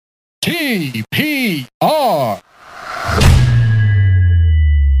TPR.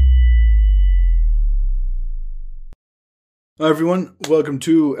 Hi everyone, welcome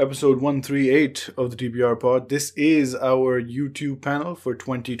to episode 138 of the TPR pod. This is our YouTube panel for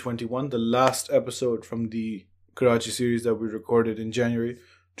 2021, the last episode from the Karachi series that we recorded in January.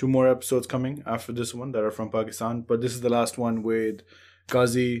 2 more episodes coming after this one that are from Pakistan, but this is the last one with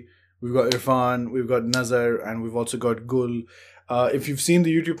Kazi. We've got Irfan, we've got Nazar, and we've also got Gul. If you've seen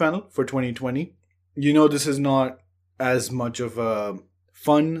the YouTube panel for 2020, you know this is not as much of a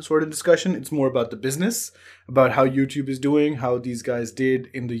fun sort of discussion. It's more about the business, about how YouTube is doing, how these guys did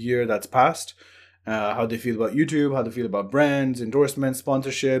in the year that's passed, how they feel about YouTube, how they feel about brands, endorsements,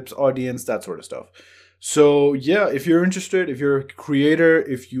 sponsorships, audience, that sort of stuff. So yeah, if you're interested, if you're a creator,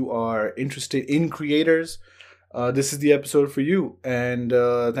 if you are interested in creators, this is the episode for you. And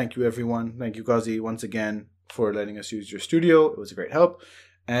thank you everyone. Thank you Kazi once again for letting us use your studio. It was a great help.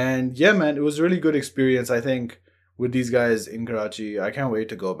 And yeah, man, it was a really good experience, I think, with these guys in Karachi. I can't wait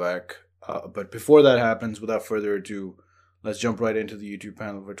to go back. But before that happens, without further ado, let's jump right into the YouTube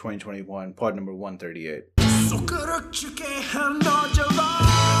panel for 2021, pod number 138.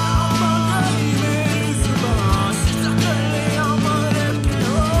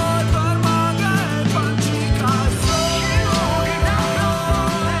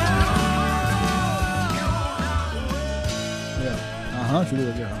 शुरू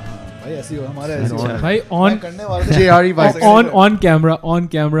हो गया भाई ऐसे हो हमारा ऐसे भाई on करने वाले थे यार ही ऑन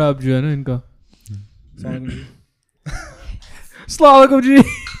कैमरा अब जो है ना इनका अस्सलाम वालेकुम जी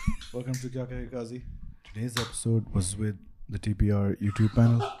Welcome to क्या कहे Kazi. Today's episode was with the TPR YouTube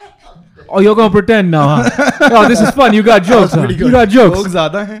panel. Oh, you're gonna pretend now, huh? Oh, this is fun. You got jokes, huh? You got jokes. लोग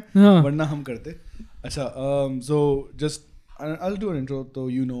ज़्यादा हैं वरना हम करते. अच्छा, so just I'll do an intro so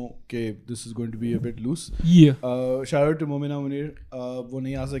you know okay this is going to be a bit loose. Yeah. Shout out to Momina Munir. वो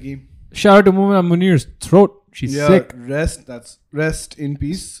नहीं आ सकी. Shout out to Momina Munir's throat. She's sick. Rest in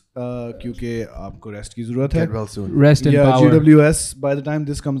peace. क्योंकि आपको rest की ज़रूरत है. Get well soon. Rest in power. GWS by the time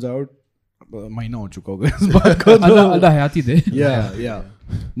this comes out महीना हो चुका होगा इस बात को. अल्लाह हयाती दे. Yeah.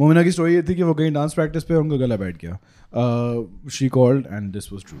 मोमिना की स्टोरी ये थी कि वो कहीं डांस प्रैक्टिस पे उनका गला बैठ गया. She called and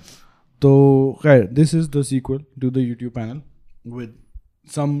this was true. तो खैर, this is the sequel to the YouTube panel with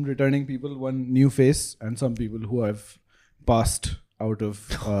some returning people, one new face, and some people who have passed out of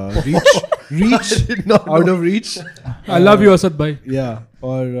reach. I love you, Asad bhai. Yeah,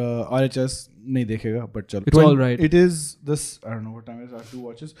 और RHS नहीं देखेगा, but चलो. It's all right. It is this. I don't know what time it is. I have 2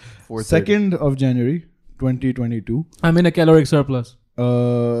 watches. 2nd of January 2022. I'm in a caloric surplus.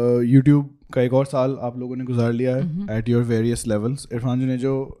 YouTube का एक और साल आप लोगों ने गुजार लिया है at your various levels. Irfan जी ने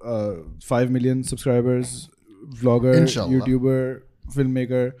जो 5 million subscribers, vlogger, Inshallah. YouTuber,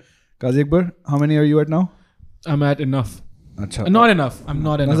 filmmaker. Kazi Akbar, how many are you at now? I'm at enough. अच्छा. Not enough. I'm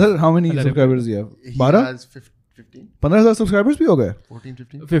not enough. Nazar, how many subscribers do you have? He 12? has 15? 15,000 subscribers भी हो गए? 14,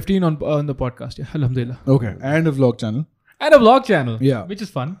 15? 15 on the podcast. Yeah, alhamdulillah. Okay, and a vlog channel. And a vlog channel. Yeah. Which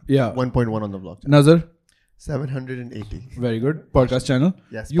is fun. Yeah. 1.1 on the vlog. Nazar, 780. very good. Podcast channel.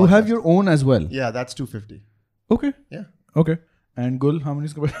 Yes. You have podcast. your own as well. Yeah, that's 250. Okay. Yeah. Okay. And Gul, how many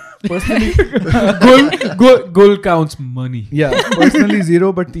personally? Gul counts money. Yeah, personally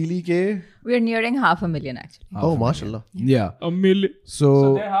 0, but Tili ke. We are nearing 500,000 actually. Oh, mashallah. Yeah. A million. So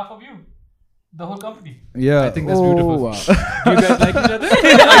they're half of you. The whole company. yeah. I think that's beautiful. Wow. Do you guys like each other?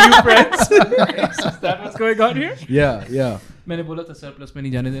 Are you friends? Is that what's going on here? Yeah. मैंने बोला था surplus में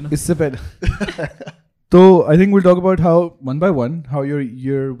नहीं जाने देना. इससे पहले. तो I think we'll talk about how one by one how your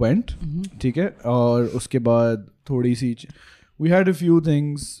year went. ठीक है. और उसके बाद थोड़ी सी we had a few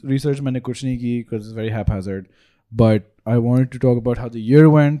things research मैंने कुछ नहीं की because it's very haphazard. But I wanted to talk about how the year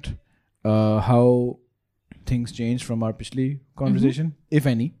went, how things changed from our पिछली conversation, if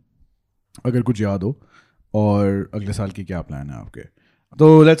any. अगर कुछ याद हो और अगले साल की क्या प्लान है आपके. तो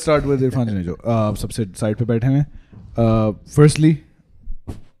let's start with इरफान जी ने जो सबसे साइड पे बैठे हैं. Firstly,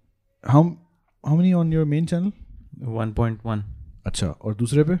 how many on your main channel? 1.1. अच्छा, और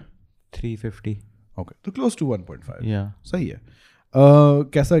दूसरे पे 350. Okay, तो close to 1.5. Yeah. सही है.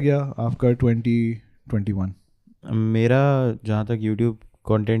 कैसा गया आपका 2021? मेरा जहाँ तक YouTube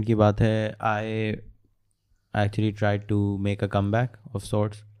content की बात है, I actually tried to make a comeback of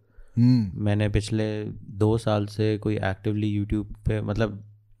sorts. मैंने पिछले 2 साल से कोई एक्टिवली यूट्यूब पे मतलब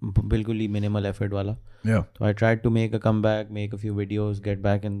बिल्कुल ही मिनिमल एफर्ट वाला. तो I tried to make a come back, make a few videos, get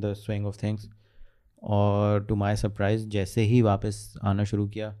back in the swing of things. और टू माई सरप्राइज जैसे ही वापस आना शुरू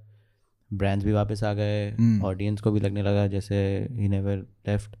किया, ब्रांड्स भी वापस आ गए, ऑडियंस को भी लगने लगा जैसे ही नेवर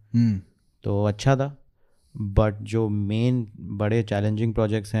लेफ्ट. तो अच्छा था. बट जो मेन बड़े चैलेंजिंग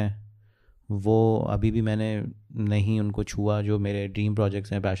प्रोजेक्ट्स हैं वो अभी भी मैंने नहीं उनको छुआ, जो मेरे ड्रीम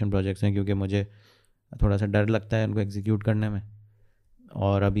प्रोजेक्ट्स हैं, पैशन प्रोजेक्ट्स हैं, क्योंकि मुझे थोड़ा सा डर लगता है उनको एग्जीक्यूट करने में।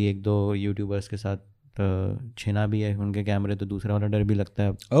 और अभी एक दो यूट्यूबर्स के साथ छीना भी है उनके कैमरे, तो दूसरा वाला डर भी लगता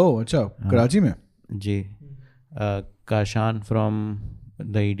है। ओह अच्छा, कराची में? जी, काशान फ्रॉम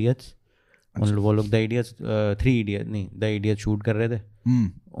द इडियट्स, वो लोग द इडियट्स 3 इडियट नहीं द इडियट शूट कर रहे थे।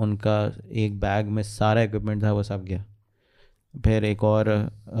 उनका एक बैग में सारा इक्विपमेंट था, वो सब गया। फिर एक और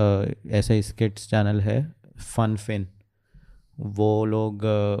ऐसे ही स्किट्स चैनल है फन फिन, वो लोग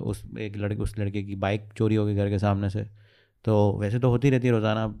उस लड़के की बाइक चोरी हो गई घर के सामने से। तो वैसे तो होती रहती है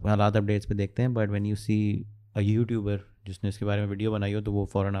रोज़ाना, हालात अपडेट्स पे देखते हैं, but when you see a YouTuber जिसने इसके बारे में वीडियो बनाई हो, तो वो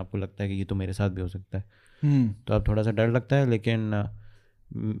फ़ौरन आपको लगता है कि ये तो मेरे साथ भी हो सकता है। तो अब थोड़ा सा डर लगता है, लेकिन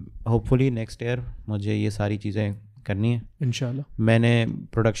होपफुली नेक्स्ट ईयर मुझे ये सारी चीज़ें करनी है इंशाल्लाह। मैंने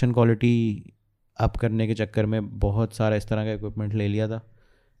प्रोडक्शन क्वालिटी अप करने के चक्कर में बहुत सारा इस तरह का इक्विपमेंट ले लिया था,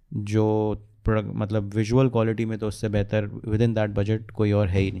 जो मतलब विजुअल क्वालिटी में तो उससे बेहतर विद इन दैट बजट कोई और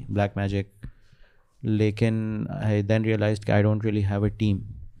है ही नहीं, ब्लैक मैजिक। लेकिन आई देन रियलाइज्ड कि I don't really have a team.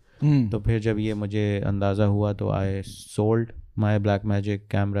 तो फिर जब ये मुझे अंदाज़ा हुआ तो I sold my Blackmagic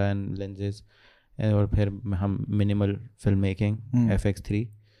camera and lenses, और फिर हम minimal film making FX3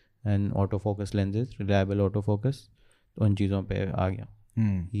 and auto focus lenses, reliable auto focus, तो उन चीज़ों पे आ गया।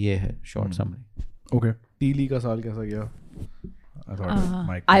 ये है शॉर्ट समरी। ओके, टीली का साल कैसा गया?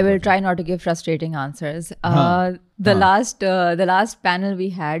 I will try not to give frustrating answers. The last panel we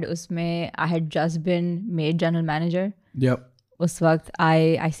had, उसमें I had just been made general manager. Yep. उस वक्त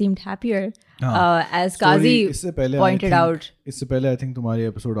I seemed happier. As Kazi pointed out. इससे पहले I think तुम्हारी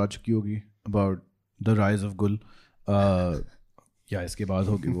एपिसोड आ चुकी होगी about the rise of Gul. या इसके बाद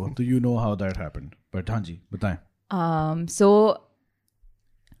होगी वो, तो you know how that happened. But हाँ जी, बताएं. So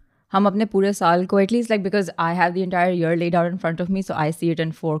हम अपने पूरे साल को at least like because I have the entire year laid out in front of me, so I see it in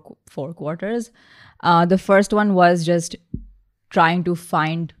four quarters. The first one was just trying to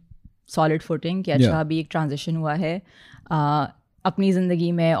find solid footing कि अच्छा अभी एक transition हुआ है अपनी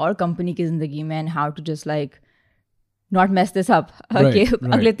ज़िंदगी में और कंपनी की ज़िंदगी में, and how to just like not mess this up. Okay,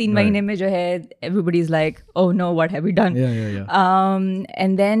 अगले 3 महीने में जो है everybody is like oh no what have we done.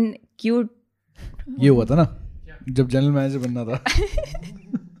 And then cute ये हुआ था ना जब जनरल मैनेजर बनना था.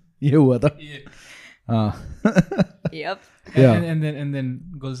 ये हुआ था. Yep. And then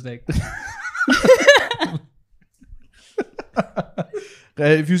goes like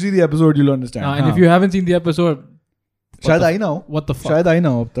if you see the episode you'll understand. and if you haven't seen the episode, शायद आई ना हो, what the fuck, शायद आई ना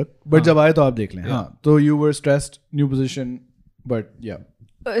हो अब तक, बट जब आए तो आप देख लें. हाँ, तो you were stressed, new position, but yeah.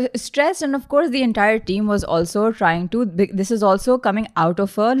 Stressed, and of course the entire team was also trying to, this is also coming out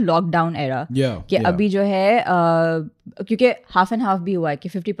of a lockdown era. कि अभी जो है क्योंकि half and half भी हुआ है कि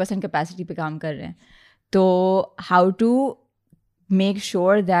 50% capacity पे काम कर रहे हैं, तो how to make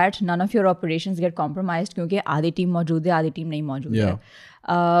sure that none of your operations get compromised, क्योंकि आधी टीम मौजूद है, आधी टीम नहीं मौजूद है.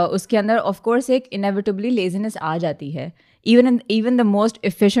 उसके अंदर of course एक inevitably laziness आ जाती है. Even the most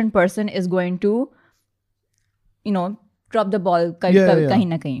efficient person is going to drop the ball kahin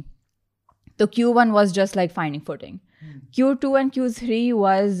na kahin. So Q1 was just like finding footing. Q2 and Q3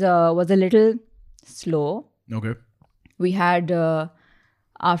 was a little slow. Okay. We had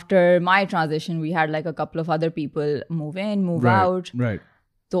after my transition we had like a couple of other people move in, move out. Right.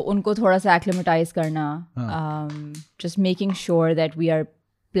 So unko thoda sa acclimatize karna, just making sure that we are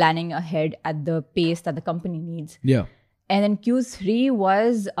planning ahead at the pace that the company needs. Yeah. And then Q3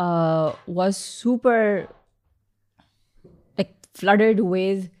 was super flooded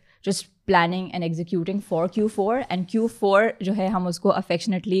with just planning and executing for Q4. And Q4 जो है हम उसको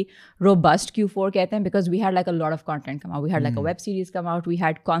affectionately robust Q4 कहते हैं, because we had like a lot of content come out. We had like a web series come out. We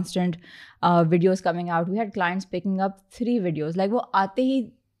had constant videos coming out. We had clients picking up 3 videos. Like वो आते ही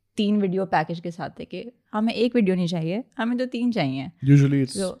 3 video package के साथ थे कि हमें 1 video नहीं चाहिए, हमें तो 3 चाहिए. Usually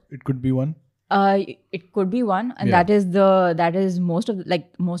it could be one. It could be one, and that is most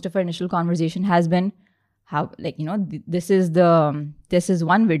of our initial conversation has been how, like, this is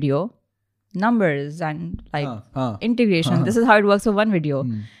one video, numbers and like integration. This is how it works for one video.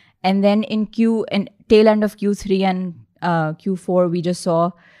 And then in tail end of Q3 and Q4, we just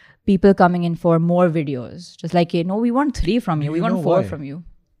saw people coming in for more videos. Just like, we want 3 from you. We want 4 from you.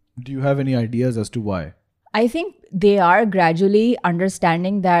 Do you have any ideas as to why? I think they are gradually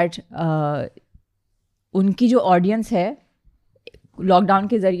understanding that उनकी जो audience है lockdown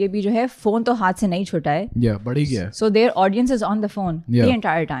के जरिए भी जो है phone तो हाथ से नहीं छूटा है, बढ़ ही गया. So their audience is on the phone the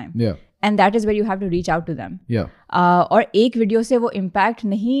entire time. And that is where you have to reach out to them. और एक वीडियो से वो इम्पैक्ट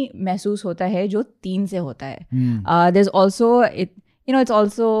नहीं महसूस होता है जो 3 से होता है. There's also you know, it's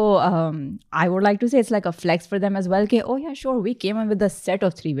also, I would like to say it's like a flex for them as well. Okay, oh yeah, sure, we came in with a set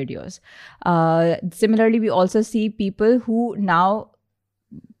of 3 videos. Similarly, we also see people who now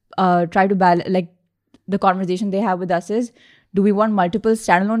try to balance, like the conversation they have with us is, do we want multiple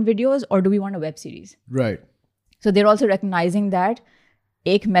standalone videos or do we want a web series? Right. So they're also recognizing that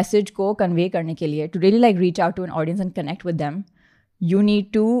एक message को convey करने के लिए, to really like reach out to an audience and connect with them, you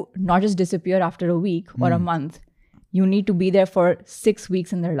need to not just disappear after a week or a month. You need to be there for 6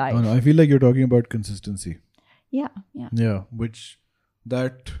 weeks in their life. Oh, no, I feel like you're talking about consistency. Yeah. Yeah, which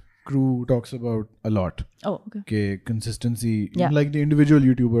that crew talks about a lot. Oh, okay. Okay, consistency. Yeah. Like the individual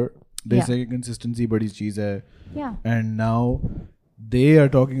YouTuber, they Yeah. say consistency badi cheez hai. Yeah. And now they are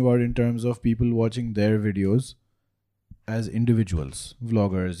talking about in terms of people watching their videos as individuals,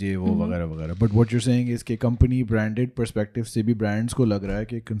 vloggers, ये वो वगैरह वगैरह. But what you're saying is कि company branded perspective से भी brands को लग रहा है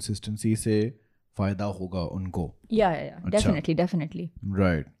कि consistency से फायदा होगा उनको. Yeah. Definitely.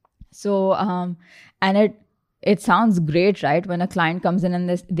 Right. So, and it sounds great, right? When a client comes in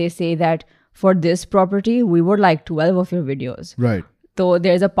and they say that for this property, we would like 12 of your videos. Right. So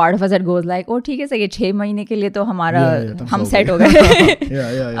there's a part of us that goes like, oh, ठीक है, सही है, 6 महीने के लिए तो हमारा हम thumbs set up. हो गए.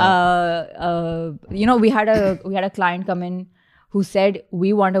 Yeah. You know, we had a client come in who said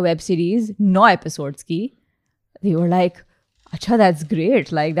we want a web series, 9 episodes की. They were like, अच्छा, that's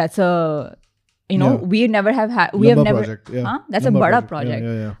great. Like that's a, you know, Yeah. we never have had, we Lamba have never, project, yeah. That's Lamba a bada project.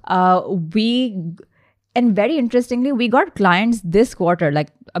 project. Yeah. And very interestingly, we got clients this quarter, like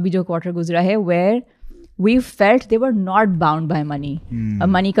abhi jo quarter guzra hai, where we felt they were not bound by money,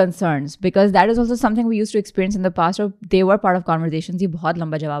 money concerns, because that is also something we used to experience in the past, or they were part of conversations. Ye bahut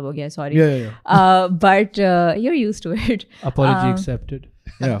lamba jawab ho gaya, sorry. Yeah. But you're used to it. Apology accepted.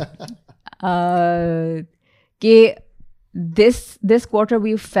 Yeah. Ke this quarter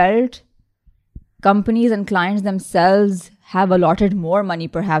we felt companies and clients themselves have allotted more money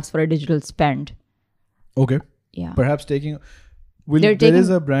perhaps for a digital spend. Okay. Yeah. Perhaps taking there is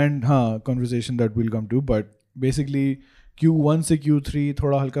a brand conversation that we'll come to, but basically Q1 से Q3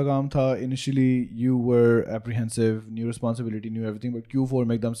 थोड़ा हल्का काम था. Initially you were apprehensive, new responsibility, new everything, but Q4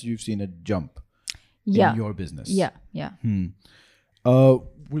 में एकदम से you've seen a jump in your business. Yeah.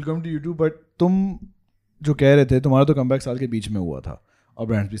 We'll come to YouTube, but तुम जो कह रहे थे, तुम्हारा तो कमबैक साल के बीच में हुआ था और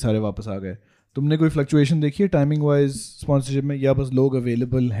ब्रांड्स भी सारे वापस आ गए. तुमने कोई फ्लक्चुएशन देखी है टाइमिंग वाइज स्पॉन्सरशिप में, या बस लोग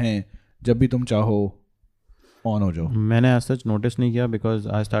अवेलेबल हैं जब भी तुम चाहो ऑन हो जाओ? मैंने आज सच नोटिस नहीं किया because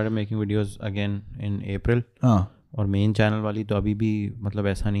I started making videos again in अप्रैल. हाँ. और मेन चैनल वाली तो अभी भी मतलब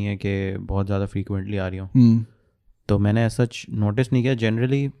ऐसा नहीं है कि बहुत ज़्यादा फ्रीक्वेंटली आ रही हूँ. तो मैंने ऐसा सच नोटिस नहीं किया.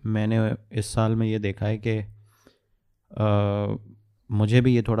 जनरली मैंने इस साल में ये देखा है कि मुझे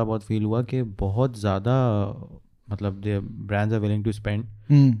भी ये थोड़ा बहुत फील हुआ कि बहुत ज़्यादा मतलब the brands are willing to spend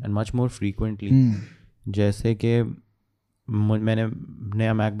and much more frequently. जैसे कि मैंने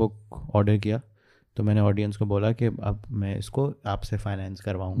नया मैकबुक ऑर्डर किया तो मैंने ऑडियंस को बोला कि अब मैं इसको आपसे finance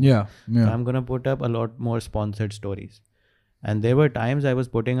करवाऊँगा. I am gonna put up a lot more sponsored stories and there were times I was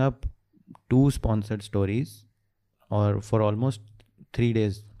putting up 2 sponsored stories और फॉर ऑलमोस्ट 3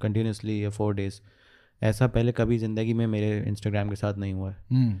 days कंटिन्यूसली या 4 days. ऐसा पहले कभी ज़िंदगी में मेरे इंस्टाग्राम के साथ नहीं हुआ है.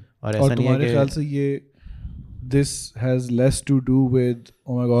 और ऐसा नहीं है कि ख्याल से ये this has less to do with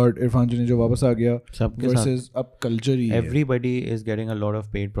oh my god Irfan जी ने जो वापस आ गया versus अब कल्चर ही है. everybody is getting a lot of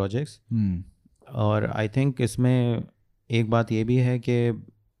paid projects. और आई थिंक इसमें एक बात ये भी है कि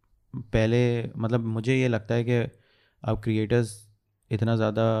पहले मतलब मुझे ये लगता है कि अब क्रिएटर्स इतना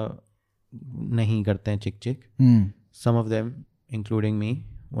ज़्यादा नहीं करते हैं चिक. सम ऑफ देम इंक्लूडिंग मी,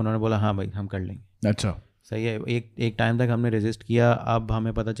 उन्होंने बोला हाँ भाई हम कर लेंगे. अच्छा, सही है. एक टाइम तक हमने रेजिस्ट किया, अब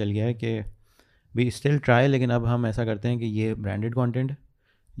हमें पता चल गया है कि वी स्टिल ट्राई, लेकिन अब हम ऐसा करते हैं कि ये ब्रांडेड कंटेंट,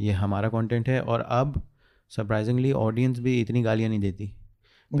 ये हमारा कंटेंट है. और अब सरप्राइजिंगली ऑडियंस भी इतनी गालियाँ नहीं देती.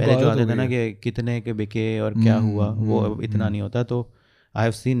 पहले जो आते थे ना कि कितने के बिके और क्या हुआ, वो अब इतना नहीं होता. तो आई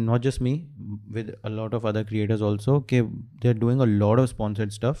have scene not just me with a lot of other creators also कि they are doing a lot of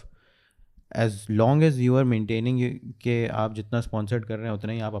sponsored stuff. As long as you are maintaining कि आप जितना स्पॉन्सर्ड कर रहे हैं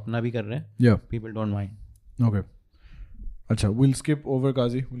उतना ही आप अपना भी कर रहे हैं, पीपल डोंट माइंड. ओके, अच्छा, we'll skip over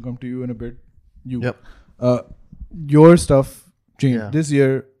Kazi. We'll come to you in a bit. Your stuff changed. Yeah. This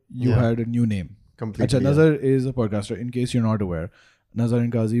year you had a new name. Completely. Acha, Nazar is a podcaster. In case you're not aware, Nazar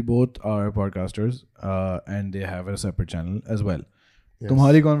and Kazi both are podcasters, and they have a separate channel as well. Yes.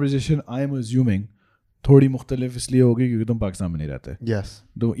 तुम्हारी conversation, I am assuming, थोड़ी मुख्तलिफ इसलिए होगी क्योंकि तुम पाकिस्तान में नहीं रहते. Yes.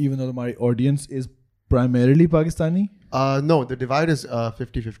 तो even though तुम्हारी audience is primarily Pakistani? No, the divide is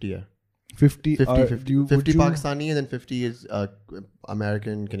 50-50. Yeah. 50 50 Pakistani and then 50 is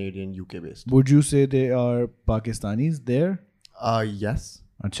American, Canadian, UK based. Would you say they are Pakistanis there? Yes.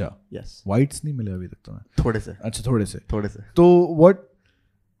 अच्छा, Yes. whites नहीं मिले अभी तक तुम्हें? थोड़े से. अच्छा, थोड़े से. तो what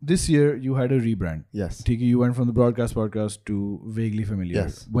this year you had a rebrand. Yes. ठीक है, you went from the broadcast podcast to Vaguely Familiar.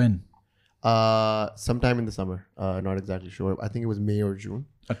 Yes. When? Sometime in the summer. Not exactly sure. I think it was May or June.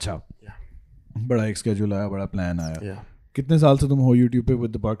 अच्छा. Yeah. बड़ा एक schedule आया, बड़ा plan आया. Yeah. कितने साल से तुम हो YouTube पे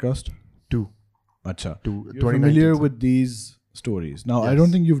with the podcast? 2. अच्छा. You're 2019 familiar से. with these stories. Now, I Yes.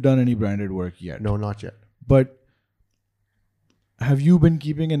 don't think you've done any branded work yet. No, not yet. But have you been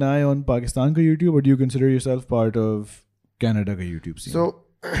keeping an eye on Pakistan ka YouTube, or do you consider yourself part of Canada ka YouTube scene? So,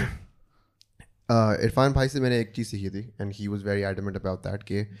 Irfan bhai se मैंने एक चीज सीखी थी, and he was very adamant about that.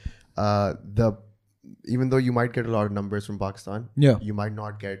 कि even though you might get a lot of numbers from Pakistan, Yeah. you might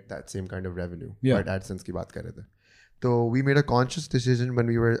not get that same kind of revenue. Yeah. Right, AdSense की बात कर रहे थे. So we made a conscious decision when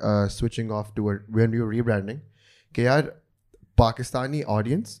we were switching off to when we were rebranding. कि यार Pakistani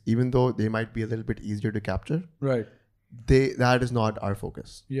audience, even though they might be a little bit easier to capture, Right. that is not our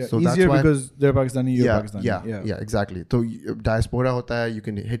focus. Yeah. So Easier that's why, because they're Pakistani, you're yeah, Pakistani. yeah, exactly. So diaspora hota hai, you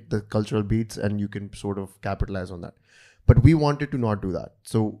can hit the cultural beats and you can sort of capitalize on that. But we wanted to not do that.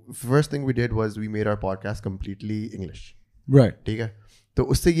 So first thing we did was we made our podcast completely English. Right. ठीक है. तो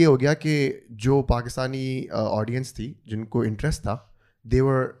उससे ये हो गया कि जो Pakistani audience थी जिनको इंटरेस्ट था, they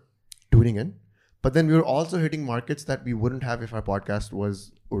were tuning in. But then we were also hitting markets that we wouldn't have if our podcast was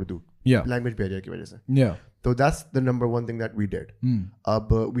Urdu. Yeah. Language barrier की वजह से. Yeah. So that's the number one thing that we did.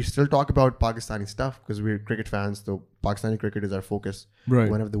 But we still talk about Pakistani stuff because we're cricket fans. So Pakistani cricket is our focus.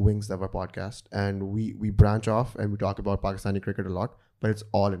 Right. One of the wings of our podcast. And we branch off and we talk about Pakistani cricket a lot. But it's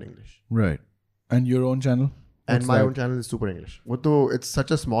all in English. Right. And your own channel? And my own channel is super English. It's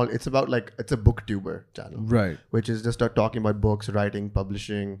such a small, it's about like, it's a booktuber channel. Right. Which is just talking about books, writing,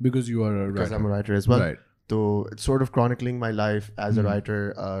 publishing. Because you are a writer. Because I'm a writer as well. Right. So it's sort of chronicling my life as a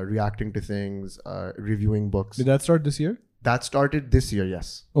writer, reacting to things, reviewing books. Did that start this year? That started this year,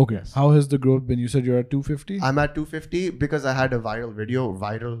 yes. Okay. Yes. How has the growth been? You said you're at 250? I'm at 250 because I had a viral video.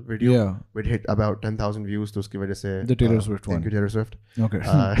 Yeah. Which hit about 10,000 views. तो उसकी वजह से The Taylor Swift one. Thank you, Taylor Swift. Okay.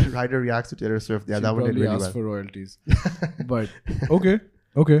 Writer reacts to Taylor Swift. Yeah, She that one did probably really asked well. for royalties. But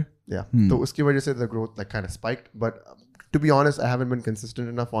okay. Yeah. So उसकी वजह से the growth like kind of spiked. But to be honest, I haven't been consistent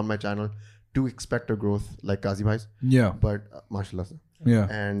enough on my channel to expect a growth like Kazi bhai's. Yeah. But mashallah. Yeah.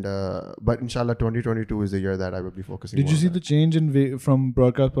 And but inshallah 2022 is the year that I will be focusing Did more you see on the change in from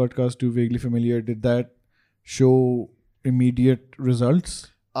broadcast podcast to Vaguely Familiar? Did that show immediate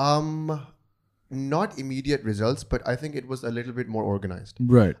results? Not immediate results, but I think it was a little bit more organized.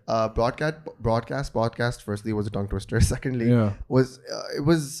 Right. Broadcast podcast firstly was a tongue twister. Secondly, Yeah. was it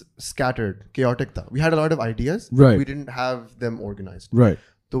was scattered, chaotic tha. We had a lot of ideas, Right. but we didn't have them organized. Right.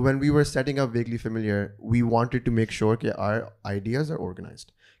 So when we were setting up Vaguely Familiar, we wanted to make sure that our ideas are organized.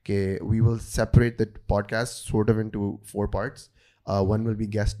 Okay, we will separate the podcast sort of into 4 parts. One will be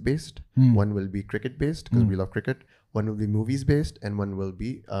guest based, one will be cricket based because we love cricket. One will be movies based, and one will be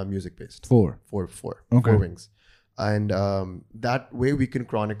music based. 4. Four Okay. wings. And that way we can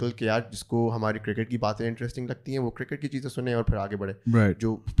chronicle कि यार जिसको हमारी cricket की बातें interesting लगती हैं वो cricket की चीज़ें सुने और फिर आगे बढ़े. Right.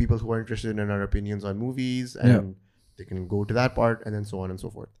 जो people who are interested in our opinions on movies and they can go to that part and then so on and so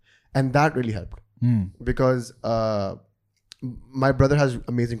forth. And that really helped because my brother has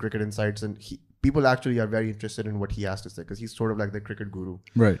amazing cricket insights and people actually are very interested in what he has to say because he's sort of like the cricket guru.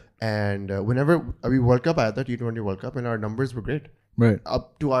 Right. And whenever we World Cup आया था T20 World Cup and our numbers were great. Right. Up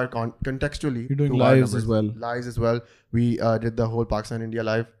to our contextually. You're doing to our lives numbers. as well. Lives as well. We did the whole Pakistan India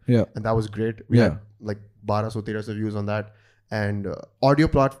live. Yeah. And that was great. We had like 1200 views on that. And audio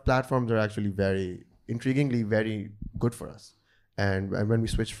platforms are actually very intriguingly very good for us. And when we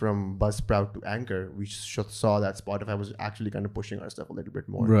switched from Buzzsprout to Anchor, we saw that Spotify was actually kind of pushing our stuff a little bit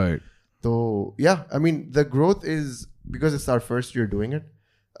more. Right. So yeah, I mean the growth is because it's our first year doing it,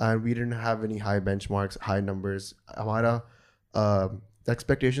 and we didn't have any high benchmarks, high numbers. हमारा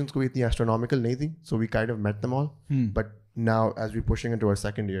expectations कोई इतनी astronomical नहीं थी, so we kind of met them all. But now as we're pushing into our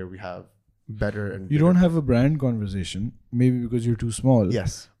second year, we have better and You don't have a brand conversation, maybe because you're too small.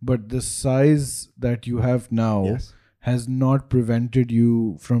 Yes. But the size that you have now has not prevented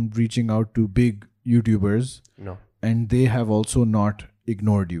you from reaching out to big YouTubers. No. And they have also not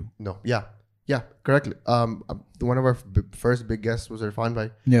ignored you. No. Yeah, correctly. One of our first big guests was Irfan bhai.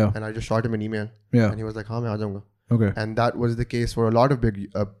 Yeah. And I just shot him an email. Yeah. And he was like, हाँ मैं आ जाऊँगा. Okay. And that was the case for a lot of big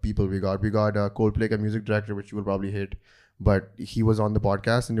people we got. We got Coldplay, a music director, which you will probably hate. But he was on the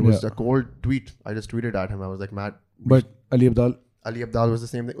podcast and it was a cold tweet. I just tweeted at him. I was like, Matt. But Ali Abdal was the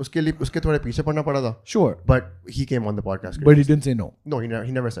same thing. उसके थोड़े पीछे पड़ना पड़ा था. Sure. But he came on the podcast. But he didn't say no. No, he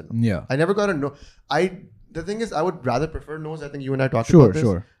never said no. Yeah. I never got a no. The thing is, I would rather prefer no's. I think you and I talked Sure, about this.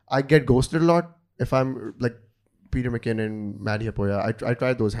 sure. I get ghosted a lot if I'm like Peter McKinnon, Maddie Hapoya. I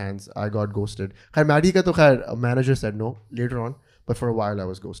tried those hands. I got ghosted. Khair Maddie ka to khair, a manager said no later on, but for a while I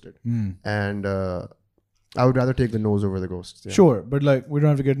was ghosted. And I would rather take the nose over the ghosts. Yeah. Sure, but like we don't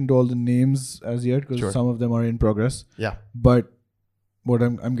have to get into all the names as yet because some of them are in progress. Yeah. But what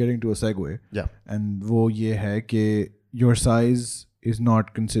I'm getting to a segue. Yeah. And wo ye hai ke your size is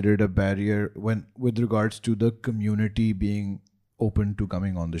not considered a barrier when with regards to the community being open to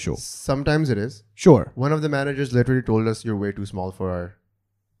coming on the show. Sometimes it is. Sure. One of the managers literally told us you're way too small for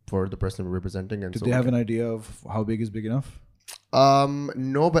the person we're representing. And did they have an idea of how big is big enough?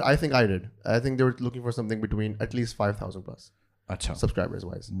 No, but I think I did. I think they were looking for something between at least 5,000 plus subscribers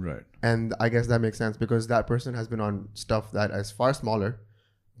wise. Right. And I guess that makes sense because that person has been on stuff that is far smaller,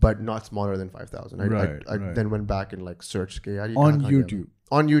 but not smaller than 5,000. I then went back and like searched on YouTube.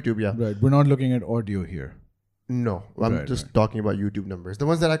 On YouTube, yeah. Right. We're not looking at audio here. No, I'm just talking about YouTube numbers. The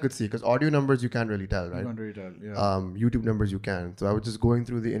ones that I could see, because audio numbers you can't really tell, right? You can't really tell, yeah. YouTube numbers you can. So I was just going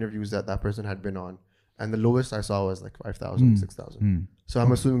through the interviews that person had been on. And the lowest I saw was like 5,000, 6,000. So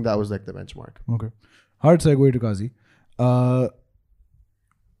I'm assuming that was like the benchmark. Okay. Hard segue to Kazi.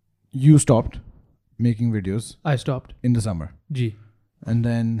 You stopped making videos. I stopped. In the summer. Ji. And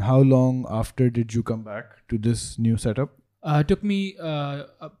then how long after did you come back to this new setup? It took me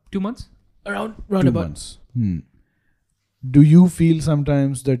 2 months. Around 2 months. Do you feel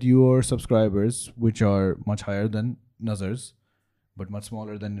sometimes that your subscribers, which are much higher than Nazar's, but much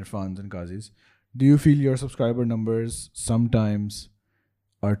smaller than Irfan's and Kazi's, do you feel your subscriber numbers sometimes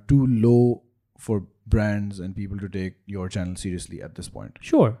are too low for brands and people to take your channel seriously at this point?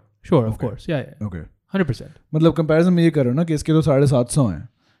 Sure, of course. Yeah. Okay. 100%. मतलब comparison में ये करो ना कि इसके तो 750 हैं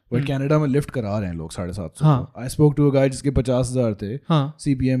but Canada में लिफ्ट करा रहे हैं लोग 750. आई स्पोक टू अ गाय जिसके 50,000 थे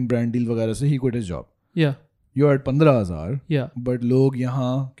CPM ब्रांड डील वगैरह से, ही क्विट हिज जॉब. या यू आर 15,000 बट लोग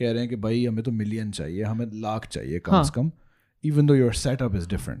यहाँ कह रहे हैं कि भाई हमें तो मिलियन चाहिए, हमें लाख चाहिए कम से कम, even though your setup is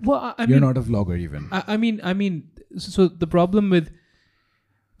different. Well, I you're mean, not a vlogger even. I mean, so the problem with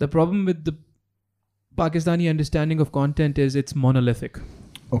the Pakistani understanding of content is it's monolithic.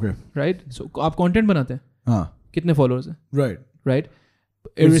 Okay. Right? So आप content बनाते हैं. हाँ. कितने followers हैं? Right.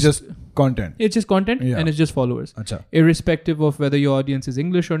 It's just content. It's just content and it's just followers. Achha. Irrespective of whether your audience is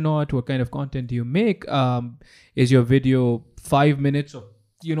English or not, what kind of content you make, is your video 5 minutes of,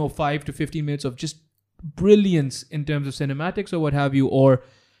 5 to 15 minutes of just brilliance in terms of cinematics or what have you, or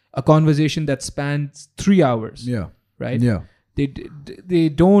a conversation that spans 3 hours. Yeah. Right? Yeah. They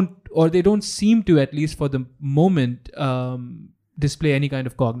don't seem to, at least for the moment, display any kind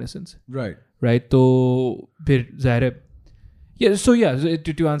of cognizance. Right? तो फिर ज़ाहिर है. Yeah, so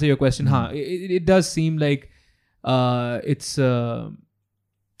to answer your question, it does seem like it's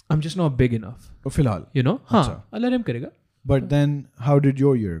I'm just not big enough. फिलहाल. Allah रहम करेगा. But then how did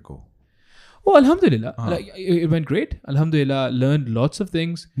your year go? Oh, alhamdulillah. It went great. Alhamdulillah, learned lots of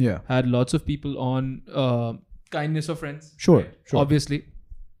things. Yeah. Had lots of people on. Kindness of friends. Sure. Obviously.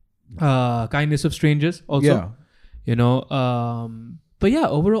 Kindness of strangers also. Yeah. But yeah,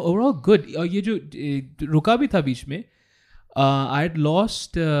 overall good. ये जो रुका भी था बीच में, I'd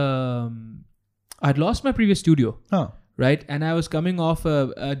lost my previous studio. Right? And I was coming off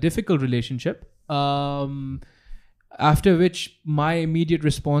a difficult relationship. After which my immediate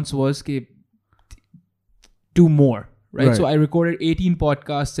response was कि do more. Right? So I recorded 18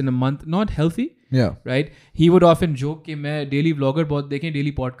 podcasts in a month. Not healthy. Yeah. Right? He would often joke कि मैं daily vlogger बहुत देखें,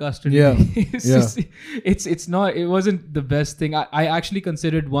 daily podcaster. Yeah. It's not, it wasn't the best thing. I actually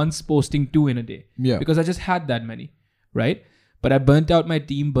considered once posting 2 in a day. Yeah. Because I just had that many. Right? But I burnt out my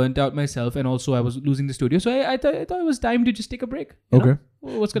team, burnt out myself, and also I was losing the studio. So I thought it was time to just take a break. Okay.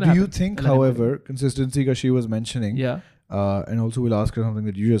 What's going to happen? Do you think, however, consistency that she was mentioning, and also we'll ask her something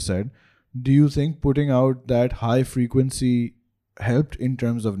that you just said, do you think putting out that high frequency helped in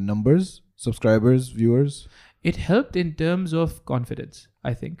terms of numbers, subscribers, viewers? It helped in terms of confidence,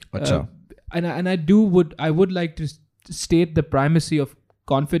 I think. Achha. And I would like to state the primacy of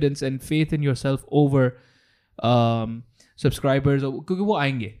confidence and faith in yourself over subscribers, क्योंकि वो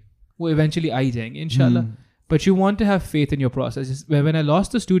आएंगे, वो eventually आ ही जाएंगे, inshallah. But you want to have faith in your process. When I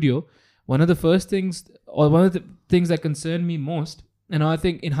lost the studio, one of the things that concerned me most, and I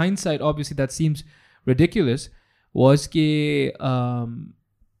think in hindsight, obviously that seems ridiculous, was कि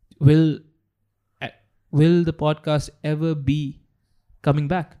will the podcast ever be coming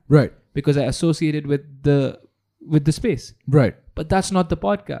back? Right. Because I associated with the space. Right. But that's not the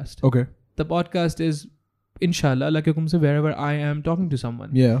podcast. Okay. The podcast is, inshallah, like wherever I am talking to someone.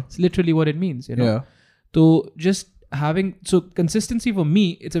 Yeah. It's literally what it means, Yeah. So just so consistency for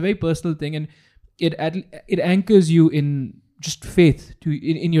me, it's a very personal thing, and it anchors you in just faith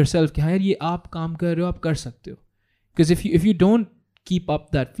in yourself कि हाँ यार ये आप काम कर रहे हो, आप कर सकते हो. Because if you don't keep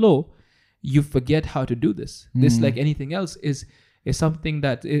up that flow, you forget how to do this. This, like anything else, is something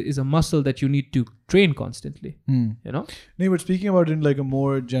that is a muscle that you need to train constantly. You know? No, but speaking about it in like a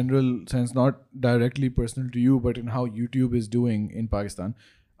more general sense, not directly personal to you, but in how YouTube is doing in Pakistan.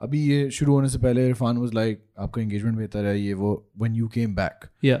 अभी ये शुरू होने से पहले Irfan was like, आपका engagement बेहतर है ये वो, when you came back.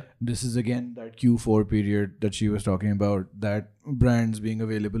 Yeah. This is again that Q4 period that she was talking about, that brands being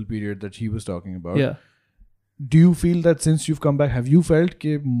available period that she was talking about. Yeah. Do you feel that since you've come back, have you felt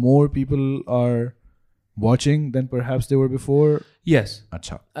that more people are watching than perhaps they were before? Yes.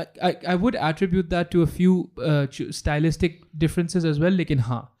 Acha. I would attribute that to a few stylistic differences as well. Lekin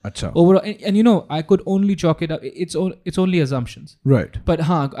haan. Acha. Overall, and you know, I could only chalk it up. It's only assumptions. Right. But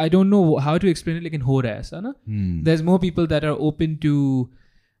haan, I don't know how to explain it. Lekin ho raha hai aisa na. There's more people that are open to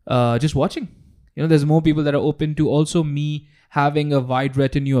just watching. You know, there's more people that are open to also me having a wide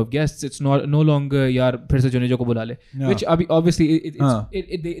retinue of guests. It's no longer yaar phir se Junejo ko bula le. Which obviously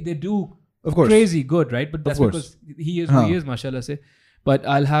they do. Of course. Crazy good, right? But that's because he is who he is, mashallah se. But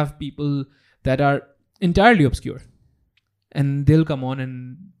I'll have people that are entirely obscure. And they'll come on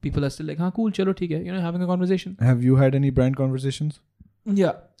and people are still like, cool, chalo, theek hai. You know, having a conversation. Have you had any brand conversations?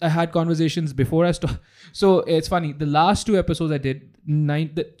 Yeah, I had conversations before I started. So it's funny. The last two episodes I did,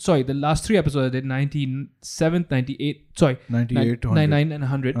 the last three episodes I did, 97th, 98th, 98 to 99 and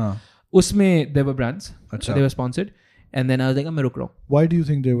 100. Usme there were brands. Achha. They were sponsored. And then I was like, I'm ruk raha hu. Why do you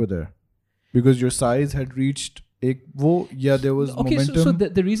think they were there? Because your size had reached there was momentum. So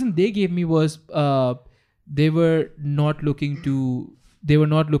the reason they gave me was they were not looking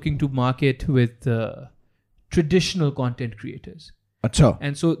to market with traditional content creators. Acha.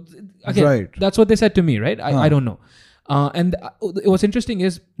 And so again, that's what they said to me, right? I don't know. And what's interesting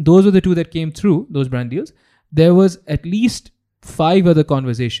is those were the two that came through, those brand deals. There was at least 5 other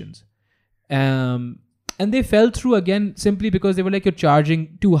conversations. And they fell through again simply because they were like, you're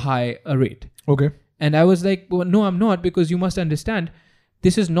charging too high a rate. Okay. And I was like, well, no, I'm not, because you must understand,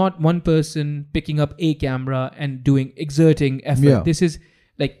 this is not one person picking up a camera and exerting effort. Yeah. This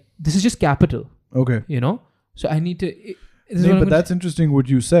is just capital. Okay. You know? So I need to... but that's interesting what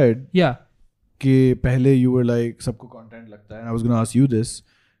you said. Yeah. कि पहले you were like, सबको content लगता है. And I was going to ask you this.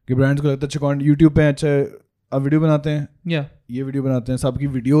 कि brands को लगता है अच्छा content, YouTube पे अच्छा अब वीडियो बनाते हैं. Yeah. ये वीडियो बनाते हैं, सबकी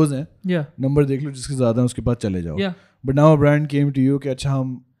वीडियोस हैं. Yeah. नंबर देख लो जिसके ज़्यादा है उसके पास चले जाओ. Yeah. But now a brand came to you कि अच्छा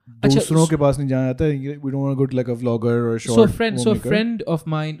हम दूसरों के पास नहीं जाना चाहता है. We don't want to go to like a vlogger or a short. So a friend of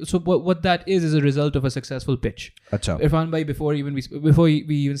mine. So what that is a result of a successful pitch. अच्छा. Irfan bhai before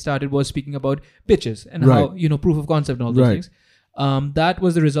we even started was speaking about pitches and how proof of concept and all those things. That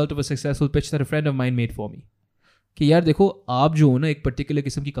was the result of a successful pitch that a friend of mine made for me. कि यार देखो आप जो हो ना एक particular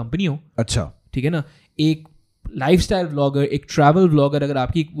किस्म की कंपनी हो. अच्छा. ठीक है ना, एक लाइफस्टाइल व्लॉगर, एक ट्रैवल व्लॉगर अगर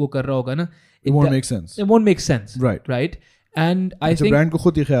आपकी वो कर रहा होगा ना, it won't make sense. It won't make sense. Right. And I think brand को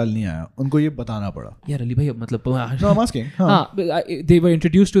खुद ही ख्याल नहीं आया, उनको ये बताना पड़ा. यार अली भाई मतलब No, I'm asking. They were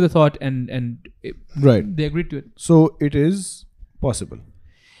introduced to the thought and they agreed to it. So it is possible.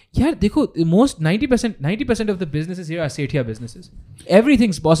 यार देखो, most 90% of the businesses here are Setia businesses.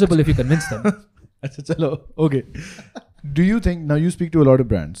 Everything's possible if you convince them. अच्छा चलो, okay. Do you think, now you speak to a lot of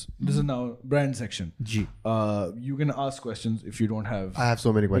brands. This is now brand section. Ji. You can ask questions if you don't have. I have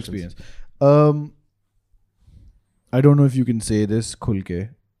so many questions. Experience. I don't know if you can say this khulke,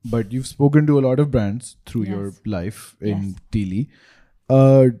 but you've spoken to a lot of brands through your life in Tili.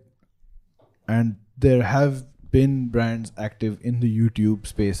 And there have been brands active in the YouTube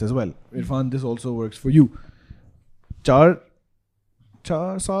space as well. Irfan, this also works for you.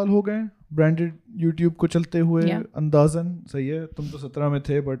 4 साल हो गए branded YouTube को चलते हुए. अंदाजन सही है, तुम तो 17 में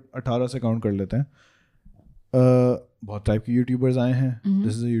थे बट 18 से काउंट कर लेते हैं. बहुत टाइप के यूट्यूबर्स आए हैं.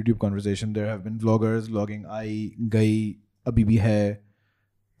 This is a YouTube conversation. There have been vloggers, vlogging आई गई, अभी भी है.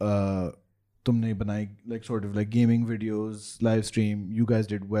 तुमने बनाई like sort of like gaming videos, live stream. You guys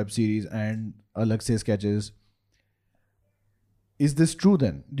did web series and अलग से sketches. Is this true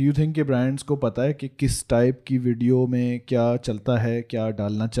then? Do you think कि brands को पता है कि किस टाइप की वीडियो में क्या चलता है, क्या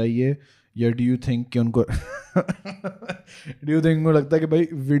डालना चाहिए, या do you think कि उनको लगता है कि भाई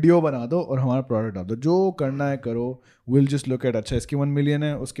वीडियो बना दो और हमारा प्रोडक्ट डाल दो, जो करना है करो, we'll just look at अच्छा इसकी 1 million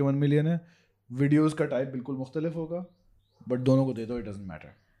है, उसके 1 million है, वीडियोस का टाइप बिल्कुल मुख्तलिफ होगा, बट दोनों को दे दो, it doesn't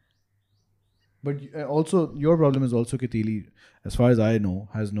matter. But also your problem is also कि Tili, as far as I know,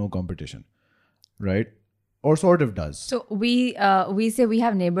 has no competition, right? Or sort of does. So we say we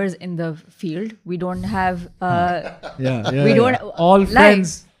have neighbors in the field. We don't have. We don't all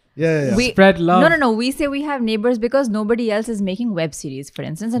friends. Yeah. Spread love. No. We say we have neighbors because nobody else is making web series, for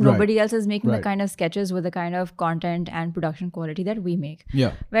instance, and nobody else is making the kind of sketches with the kind of content and production quality that we make.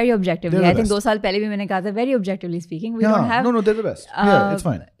 Yeah. Very objectively. I think 2 साल पहले भी मैंने कहा था, very objectively speaking, we don't have... No, they're the best. Yeah, it's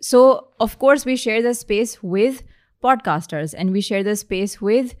fine. So, of course, we share the space with podcasters, and we share the space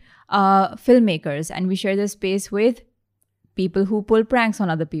with filmmakers, and we share the space with people who pull pranks on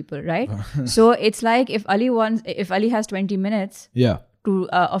other people, right? So it's like if Ali has 20 minutes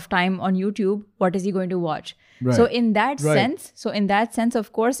of time on YouTube, what is he going to watch? Right. So in that sense,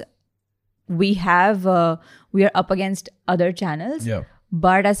 of course, we are up against other channels. Yeah.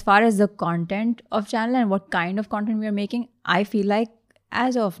 But as far as the content of channel and what kind of content we are making, I feel like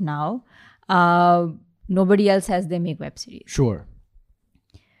as of now, nobody else has they make web series. Sure.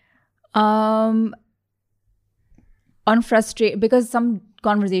 Because some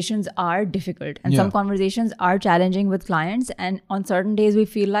conversations are difficult and some conversations are challenging with clients, and on certain days we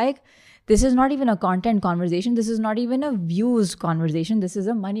feel like this is not even a content conversation, this is not even a views conversation, this is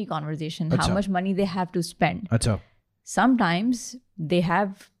a money conversation. How much money they have to spend. Sometimes they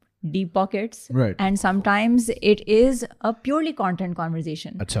have deep pockets, right, and sometimes it is a purely content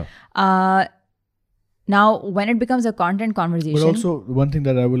conversation. Now when it becomes a content conversation, but also one thing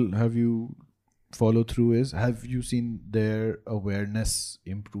that I will have you follow through is, have you seen their awareness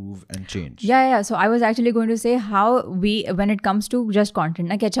improve and change? Yeah. So I was actually going to say how we, when it comes to just content,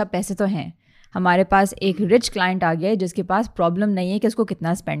 ना कि अच्छा पैसे तो हैं, हमारे पास एक rich client आ गया है जिसके पास प्रॉब्लम नहीं है कि उसको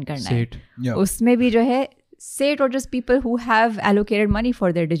कितना स्पेंड करना है. उसमें भी जो है Sate or just people who have allocated money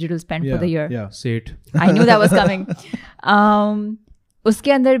for their digital spend for the year. Yeah, Sate. I knew that was coming.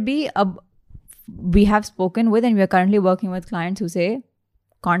 उसके अंदर भी अब we have spoken with and we are currently working with clients who say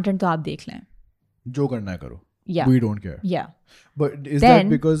content तो आप देख लें, जो करना है करो. Yeah. We don't care. Yeah. But is that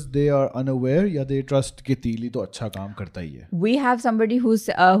because they are unaware या they trust कि तीली तो अच्छा काम करता ही है? We have somebody who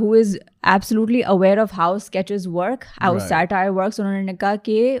is absolutely aware of how sketches work, how satire works. उन्होंने कहा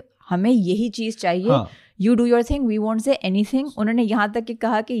कि हमें यही चीज़ चाहिए. You do your thing, we won't say anything. उन्होंने यहाँ तक कि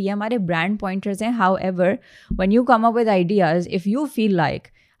कहा कि ये हमारे brand pointers हैं. However, when you come up with ideas, if you feel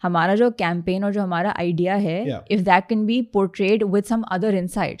like हमारा जो campaign और जो हमारा idea है, if that can be portrayed with some other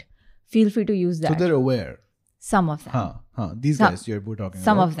insight, feel free to use that. So they're aware. Some of them. These guys we're talking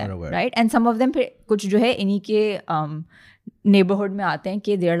some about of them, are aware. right? And some of them फिर कुछ जो है इन्हीं के neighborhood में आते हैं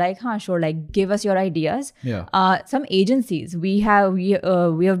कि they're like, हाँ, sure, like give us your ideas. Some agencies, we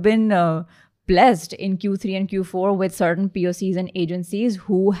have been blessed in Q3 and Q4 with certain POCs and agencies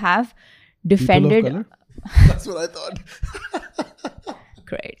who have defended. People of color? That's what I thought.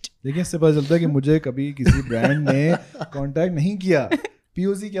 Great. लेकिन इससे पता चलता है कि मुझे कभी किसी brand ने कांटेक्ट नहीं किया.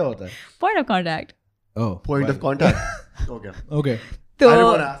 POC क्या होता है? Point of contact. Oh, point of contact. Okay. तो I don't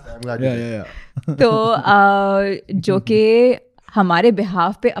want to ask that. I'm glad you did. तो जो कि हमारे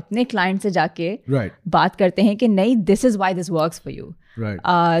behalf पे अपने client से जाके बात करते हैं कि नहीं, this is why this works for you. Right.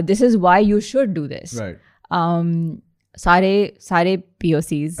 This is why you should do this. Right. सारे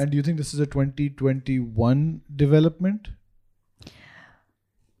POCs. And do you think this is a 2021 development?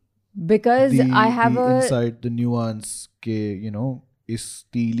 Because I have the insight, the nuance के, you know, इस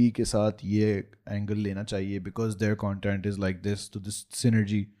तीली के साथ ये angle लेना चाहिए because their content is like this, to this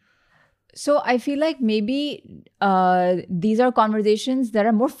synergy. So I feel like maybe these are conversations that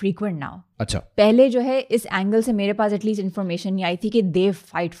are more frequent now. अच्छा. पहले जो है इस एंगल से मेरे पास एटलीस्ट इन्फॉर्मेशन नहीं आई थी कि they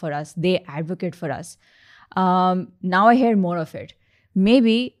fight for us, they advocate for us. Now I hear more of it.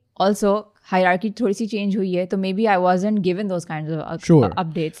 Maybe also hierarchy थोड़ी सी change हुई है, तो maybe I wasn't given those kinds of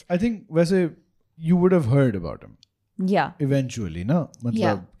updates. I think वैसे you would have heard about him. Yeah. Eventually, ना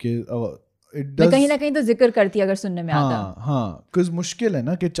मतलब कि it मैं does. कहीं ना कहीं तो जिक्र करती अगर सुनने में आता. हाँ, because मुश्किल है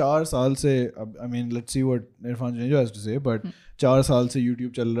ना कि 4 साल से, I mean let's see what Irfan has to say, but 4 साल से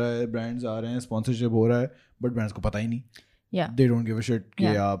YouTube चल रहा है, brands आ रहे हैं, sponsorship हो रहा है, but brands को पता ही नहीं. Yeah. They don't give a shit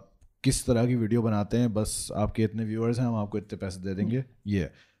कि आप किस तरह की वीडियो बनाते हैं, बस आपके इतने व्यूअर्स हैं, हम आपको इतने पैसे दे देंगे.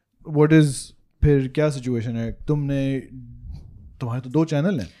 What is फिर क्या सिचुएशन है? तुम्हारे तो 2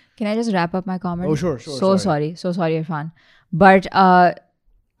 चैनल हैं. Can I just wrap up my comment? Oh, sure. So sorry, Irfan. But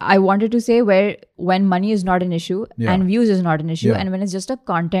I wanted to say when money is not an issue and views is not an issue and when it's just a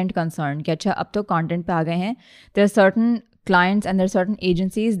content concern, कि अच्छा अब तो content पे आ गए हैं, there are certain clients and there are certain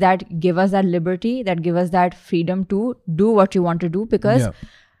agencies that give us that liberty, that give us that freedom to do what you want to do because,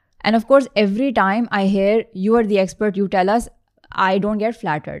 and of course, every time I hear you are the expert, you tell us, I don't get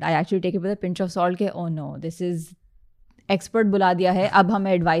flattered. I actually take it with a pinch of salt के oh no, this is expert बुला दिया है, अब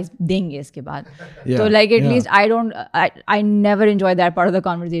हमें advice देंगे इसके बाद. तो like at least I never enjoy that part of the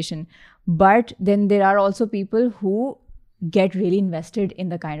conversation. But then there are also people who get really invested in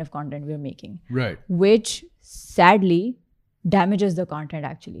the kind of content we are making, right, which sadly damages the content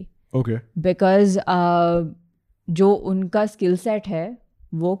actually. Okay. Because जो उनका skill set है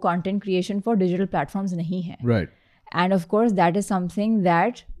वो content creation for digital platforms नहीं है. Right. And of course that is something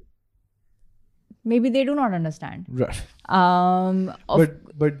that maybe they do not understand. Right.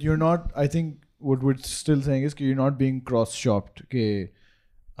 But you're not, I think what we're still saying is कि you're not being cross shopped कि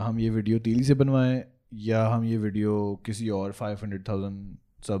हम ये video तीली से बनवाएं या हम ये वीडियो किसी और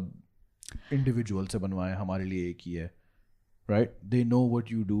 500,000 सब इंडिविजुअल से बनवाएं, हमारे लिए एक ही है. Right? They know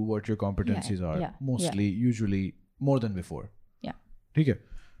what you do, what your competencies are. Mostly, usually, more than before. Yeah. ठीक है.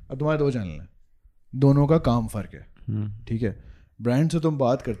 अब तुम्हारे 2 चैनल हैं, दोनों का काम फ़र्क है. ठीक है. ब्रांड से तुम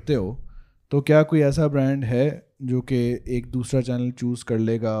बात करते हो तो क्या कोई ऐसा ब्रांड है जो कि एक दूसरा चैनल चूज़ कर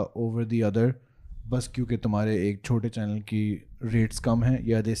लेगा ओवर द अदर बस क्योंकि तुम्हारे एक छोटे चैनल की रेट्स कम हैं,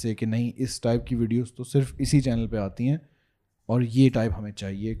 या जैसे कि नहीं इस टाइप की वीडियोस तो सिर्फ इसी चैनल पे आती हैं और ये टाइप हमें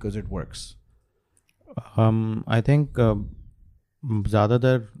चाहिए because it works? I think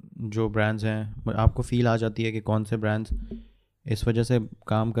ज़्यादातर जो ब्रांड्स हैं आपको फील आ जाती है कि कौन से ब्रांड्स इस वजह से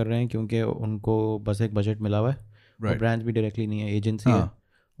काम कर रहे हैं क्योंकि उनको बस एक बजट मिला हुआ है. right. ब्रांड्स भी डायरेक्टली नहीं है, एजेंसी है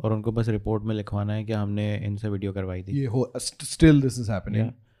और उनको बस रिपोर्ट में लिखवाना है कि हमने इनसे वीडियो करवाई थी. ये हो स्टिल दिस इज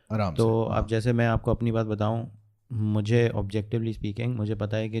हैपनिंग आराम तो से. अब जैसे मैं आपको अपनी बात बताऊं, मुझे ऑब्जेक्टिवली स्पीकिंग मुझे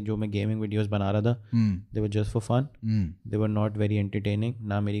पता है कि जो मैं गेमिंग वीडियोस बना रहा था they were just for fun, they were not very entertaining.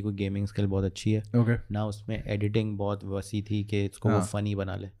 ना मेरी कोई गेमिंग स्किल बहुत अच्छी है, ना उसमें एडिटिंग बहुत वसी थी कि इसको वो फनी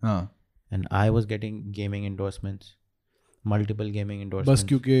बना ले. And I was getting gaming endorsements, multiple gaming endorsements, बस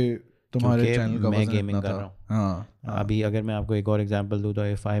क्योंकि तुम्हारे चैनल का मैं गेमिंग कर रहा हूँ. अभी अगर मैं आपको एक और एग्जांपल दूँ तो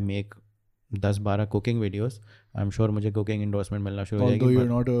if I make 10-12 cooking videos, I am sure मुझे कुकिंग एंडोर्समेंट मिलना शुरू हो जाएगी. Although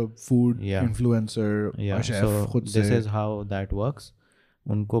you're not a food influencer, a chef, खुद से. This is how that works.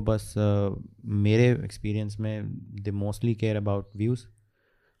 उनको बस मेरे एक्सपीरियंस में they mostly care about views,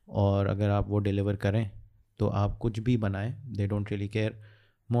 और अगर आप वो डिलीवर करें तो आप कुछ भी बनाएं, they don't really care.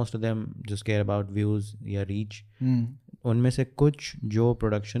 Most of them just care about views या रीच. उनमें से कुछ जो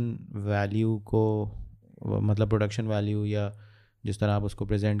प्रोडक्शन वैल्यू को, मतलब प्रोडक्शन वैल्यू या जिस तरह आप उसको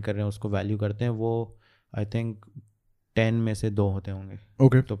प्रेजेंट कर रहे हैं उसको वैल्यू करते हैं, वो आई थिंक 10 में से 2 होते होंगे.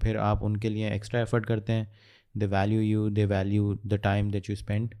 Okay. तो फिर आप उनके लिए एक्स्ट्रा एफर्ट करते हैं, they value you, they value the time that you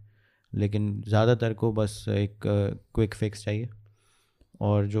spend. लेकिन ज़्यादातर को बस एक क्विक फिक्स चाहिए.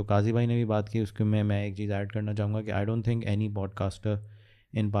 और जो काजी भाई ने भी बात की उसके में मैं एक चीज़ ऐड करना चाहूँगा कि I don't think any podcaster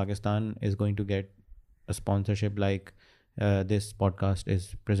in Pakistan is going to get a sponsorship like this podcast is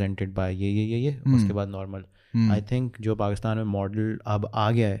presented by ये उसके बाद नॉर्मल. आई थिंक जो पाकिस्तान में मॉडल अब आ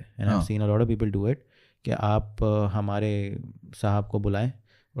गया है, and I have seen a lot of people do it, कि आप हमारे साहब को बुलाएं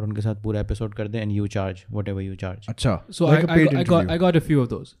और उनके साथ पूरा एपिसोड कर दें and you charge whatever you charge. अच्छा, so I got a few of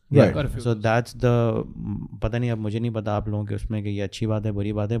those. Right. So that's the, पता नहीं, अब मुझे नहीं पता आप लोगों के उसमें कि ये अच्छी बात है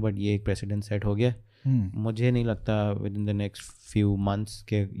बुरी बात है, बट ये एक प्रेसिडेंट सेट हो गया. मुझे नहीं लगता within the next few months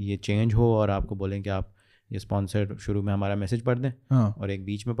के ये चेंज हो और आपको बोलें कि आप ये स्पॉन्सर शुरू में हमारा मैसेज पढ़ दें और एक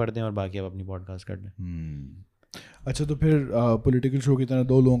बीच में पढ़ दें और बाकी आप अपनी पॉडकास्ट कर लें. अच्छा, तो फिर पॉलिटिकल शो की तरह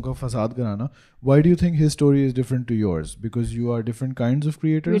 2 लोगों का फसाद कराना, why do you think his story is different to yours? Because you are different kinds of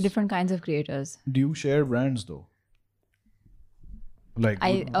creators. We're different kinds of creators. Do you share brands दो? लाइक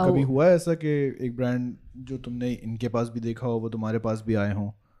कभी हुआ है ऐसा कि एक ब्रांड जो तुमने इनके पास भी देखा हो वो तुम्हारे पास भी आए हों?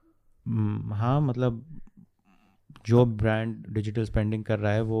 हाँ, मतलब जो ब्रांड डिजिटल स्पेंडिंग कर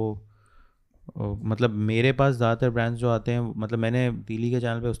रहा है वो, मतलब मेरे पास ज़्यादातर ब्रांड्स जो आते हैं, मतलब मैंने तीली के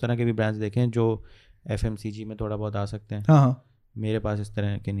चैनल पे उस तरह के भी ब्रांड्स देखे हैं जो FMCG में थोड़ा बहुत आ सकते हैं. हाँ. मेरे पास इस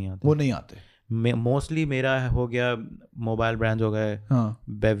तरह के नहीं आते. वो नहीं आते. मोस्टली मेरा हो गया मोबाइल ब्रांड्स हो गए,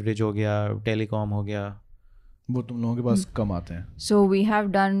 बेवरेज हो गया, टेलीकॉम हो गया, वो तुम लोगों के पास कम आते हैं. So we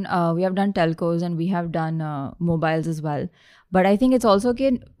have done telcos and we have done mobiles as well. But I think it's also कि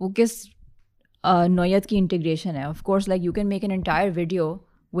वो किस नौयत की इंटीग्रेशन है. Of course, like you can make an entire video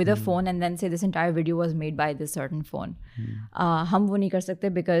with a phone and then say this entire video was made by this certain phone. हम वो नहीं कर सकते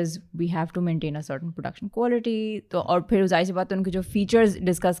because we have to maintain a certain production quality. तो और फिर जाहिर सी बात है उनके जो features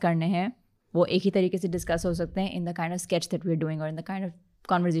डिस्कस करने हैं वो एक ही तरीके से डिस्कस हो सकते हैं in the kind of sketch that we are doing or in the kind of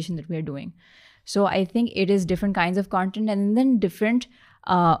conversation that we are doing. So I think it is different kinds of content and then different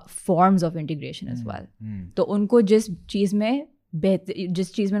forms of integration as well. तो उनको जिस चीज़ में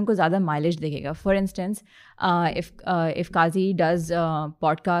उनको ज़्यादा mileage दिखेगा. For instance if Kazi does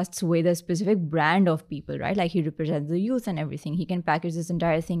podcasts with a specific brand of people, right, like he represents the youth and everything, he can package this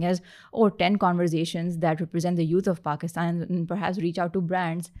entire thing as 10 conversations that represent the youth of Pakistan and perhaps reach out to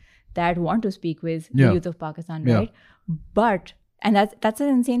brands that want to speak with the youth of Pakistan, right? But and that's an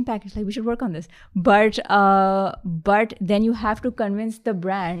insane package. Like we should work on this. But then you have to convince the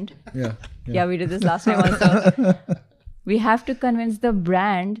brand. Yeah, we did this last time also. We have to convince the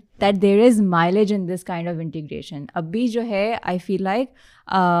brand that there is mileage in this kind of integration. Abhi jo hai, I feel like,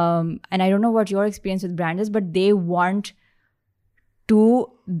 and I don't know what your experience with brand is, but they want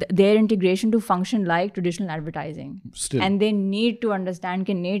their integration to function like traditional advertising. Still. And they need to understand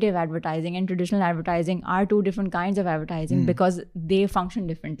that native advertising and traditional advertising are two different kinds of advertising because they function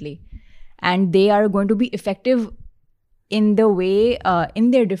differently. And they are going to be effective in the way, in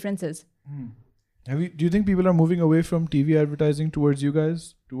their differences. Do you think people are moving away from TV advertising towards you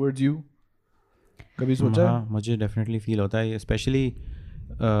guys? Towards you? कभी सोचा? हाँ, मुझे definitely feel होता है, specially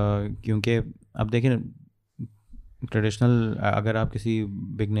क्योंकि अब देखें traditional, अगर आप किसी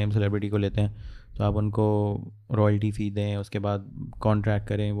बिग नेम सेलिब्रिटी को लेते हैं तो आप उनको रॉयल्टी फ़ी दें, उसके बाद कॉन्ट्रैक्ट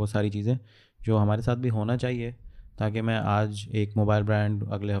करें, वो सारी चीज़ें जो हमारे साथ भी होना चाहिए, ताकि मैं आज एक मोबाइल ब्रांड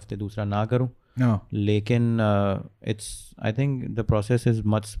अगले हफ्ते दूसरा ना करूं. लेकिन it's I think the process is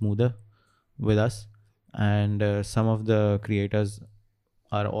much smoother with us, and some of the creators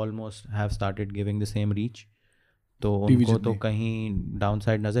are almost have started giving the same reach. तो उनको तो कहीं डाउन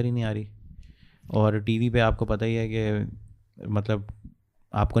साइड नज़र ही नहीं आ रही. और टीवी पे आपको पता ही है कि मतलब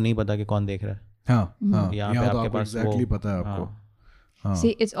आपको नहीं पता कि कौन देख रहा है. हाँ, यहाँ पे आपके पास exactly पता है आपको.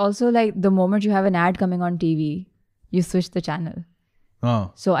 See, it's also like the moment you have an ad coming on TV, you switch the channel.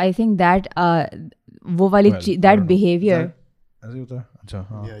 So I think that वो वाली that behavior. ऐसे होता है. अच्छा,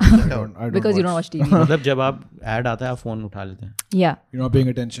 हाँ. Because you don't watch TV. मतलब जब आप ऐड आता है आप फ़ोन उठा लेते हैं. Yeah. You're not paying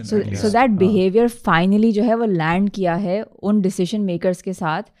attention. So that behavior finally जो है वो लैंड किया है उन डिसीजन मेकर्स के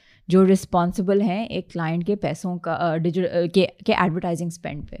साथ जो रिस्पॉन्सिबल हैं एक क्लाइंट के पैसों का डिजिटल के एडवर्टाइजिंग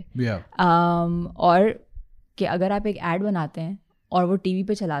स्पेंड पे. और कि अगर आप एक ऐड बनाते हैं और वो टीवी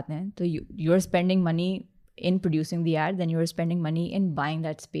पे चलाते हैं तो you are spending money in producing the ad, then you are spending money in buying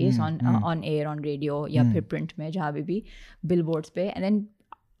that space on air, on radio, या फिर print में जहाँ भी billboards पे, and then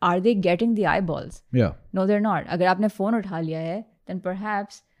are they getting the eyeballs? Yeah. No, they're not. अगर आपने phone उठा लिया है, then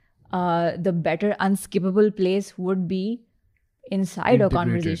perhaps the better unskippable place would be inside a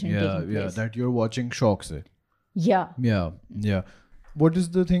conversation taking place. Yeah, that you're watching shock se. Yeah. What is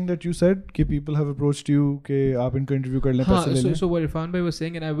the thing that you said कि people have approached you कि आप इनको interview कर लें, पैसे ले लें? So what Irfan bhai was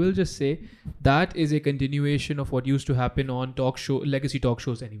saying, and I will just say that is a continuation of what used to happen on legacy talk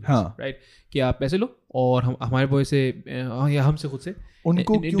shows anyways, right? कि आप पैसे लो और हमारे बॉय से या हमसे खुद से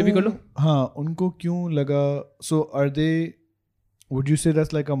इंटरव्यू कर लो. हाँ, उनको क्यों लगा? So are they, would you say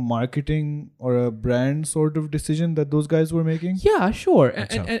that's like a marketing or a brand sort of decision that those guys were making? Yeah, sure.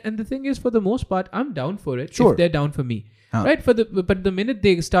 And the thing is, for the most part, I'm down for it. Sure. If they're down for me. Right? But the minute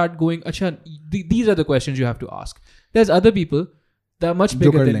they start going, Acha, these are the questions you have to ask. There's other people that are much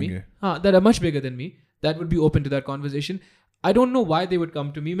bigger than me. That are much bigger than me that would be open to that conversation. I don't know why they would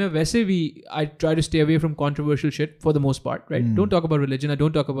come to me. I try to stay away from controversial shit for the most part, right? Don't talk about religion. I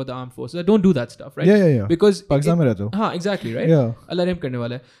don't talk about the armed forces. I don't do that stuff, right? Yeah. Because Pakistan mein rehta ho. Exactly, right? Yeah. Allah Rahim karne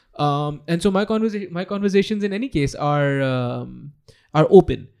wala hai. And so my conversations in any case are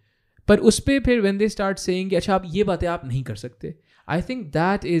open. पर उस पर फिर when they start saying कि अच्छा आप ये बातें आप नहीं कर सकते, I think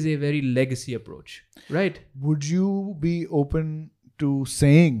that is a very legacy approach, right? Would you be open to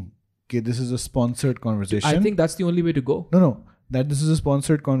saying कि this is a sponsored conversation? I think that's the only way to go. No, that this is a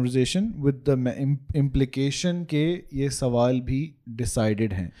sponsored conversation with the implication कि ये सवाल भी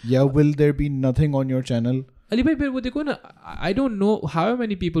decided हैं. Yeah, will there be nothing on your channel? Ali भाई फिर वो देखो ना, I don't know how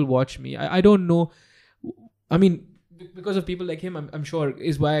many people watch me. I don't know. I mean, because of people like him, I'm sure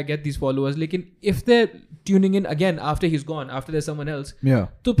is why I get these followers. Lekin if they're tuning in again after he's gone, after there's someone else,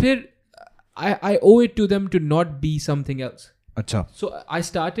 to phir I owe it to them to not be something else. Acha. So I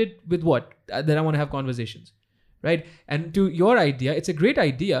started with what? That I want to have conversations, right? And to your idea, it's a great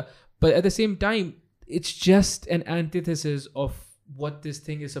idea, but at the same time, it's just an antithesis of what this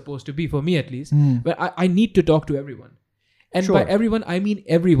thing is supposed to be, for me at least. Where I need to talk to everyone. And by everyone, I mean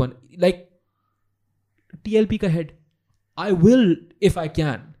everyone. Like TLP ka head. I will, if I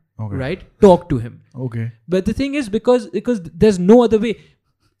can, right, talk to him. Okay. But the thing is, because there's no other way.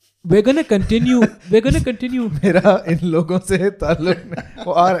 We're gonna continue. मेरा इन लोगों से ताल्लुक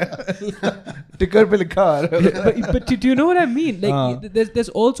वो आ रहा है, टिकर पे लिखा आ रहा है. But do you know what I mean? Like there's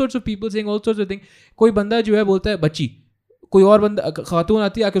all sorts of people saying all sorts of things. कोई बंदा जो है बोलता है बच्ची, कोई और बंदा खातून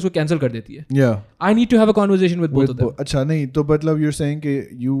आती है आके उसको कैंसिल कर देती है. Yeah. I need to have a conversation with both of them. अच्छा नहीं तो मतलब you're saying कि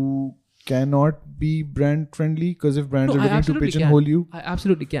you cannot be brand friendly because if brands are looking to pigeonhole you, I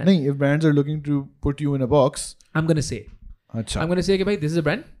absolutely can. No, if brands are looking to put you in a box, I'm gonna say, Achha. I'm gonna say, okay, this is a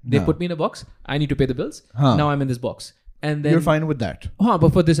brand. They put me in a box. I need to pay the bills. Now I'm in this box, and then you're fine with that.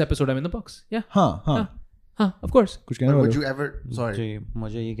 But for this episode, I'm in the box. Yeah. Of course. कुछ कहने वाले? Would you ever? Sorry.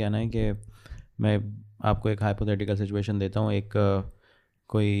 मुझे ये कहना है कि मैं आपको एक hypothetical situation देता हूँ. एक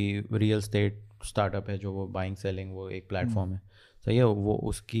कोई real estate स्टार्टअप है जो वो बाइंग सेलिंग वो एक प्लेटफॉर्म है, सही है, वो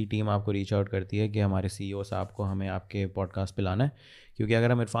उसकी टीम आपको रीच आउट करती है कि हमारे CEO साहब को हमें आपके पॉडकास्ट पे लाना है, क्योंकि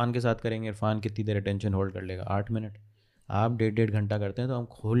अगर हम इरफान के साथ करेंगे, इरफान कितनी देर अटेंशन होल्ड कर लेगा, 8 मिनट, आप 1.5 घंटा करते हैं तो हम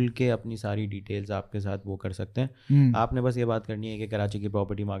खुल के अपनी सारी डिटेल्स आपके साथ वो कर सकते हैं। आपने बस ये बात करनी है कि कराची की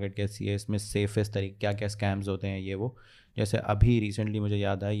प्रॉपर्टी मार्केट कैसी है, इसमें सेफेस्ट तरीके क्या क्या स्कैम्स होते हैं, ये वो, जैसे अभी रिसेंटली मुझे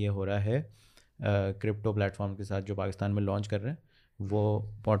याद आया ये हो रहा है क्रिप्टो प्लेटफॉर्म के साथ जो पाकिस्तान में लॉन्च कर रहे हैं,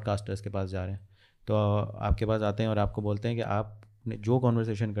 वो पॉडकास्टर्स के पास जा रहे हैं, तो आपके पास आते हैं और आपको बोलते हैं कि आपने जो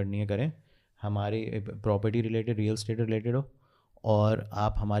कॉन्वर्सेशन करनी है करें, हमारी property related, real estate related हो, और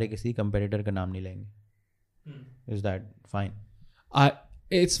आप हमारे किसी कंपेटिटर का नाम नहीं लेंगे। Is that fine?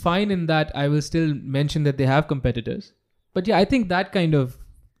 It's fine in that I will still mention that they have competitors, but yeah, I think that kind of,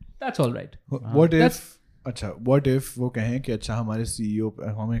 that's all right. What if वो कहें कि अच्छा हमारे CEO,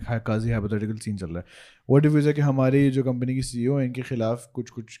 हमें काजी हाइपोथेटिकल सीन चल रहा है, what if है कि हमारी जो कंपनी की CEO है इनके खिलाफ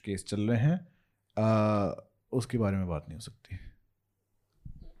कुछ केस चल रहे हैं, उसके बारे में बात नहीं हो सकती।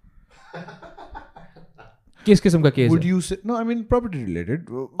 किस किस्म का case Would you say, no, I mean property related.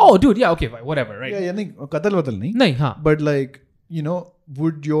 Oh dude, yeah, okay, fine, whatever, right? Yeah, नहीं कत्ल वतल नहीं। नहीं, हाँ। But like, you know, do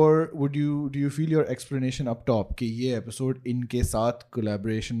you feel your explanation up top कि ये episode इनके साथ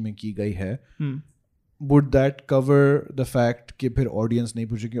collaboration में की गई है, would that cover the fact कि फिर audience नहीं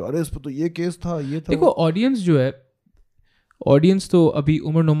पूछेगी अरे इस पर तो ये केस था, ये था। देखो audience जो है, audience तो अभी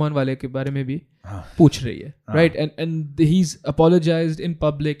उमर नोमान वाले के बारे में भी पूछ रही है, right? And he's apologized in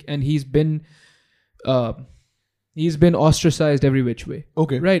public and he's been ostracized every which way.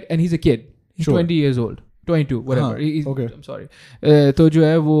 Okay. Right? And he's a kid. He's Sure. 20 years old. 22, whatever. Okay. I'm sorry. तो जो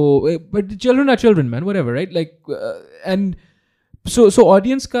है वो, but children are children, man, whatever, right? Like, and so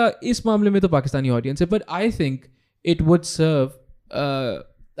audience का इस मामले में तो Pakistani audience है, but I think it would serve,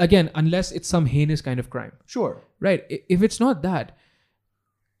 again, unless it's some heinous kind of crime. Sure. Right? If it's not that,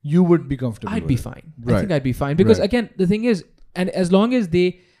 you would be comfortable. I'd with be it. fine. Right. I think I'd be fine. Because Right. again, the thing is, and as long as they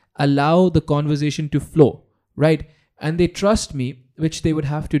allow the conversation to flow, right? And they trust me, which they would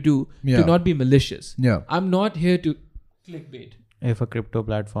have to do to not be malicious. Yeah. I'm not here to clickbait. If a crypto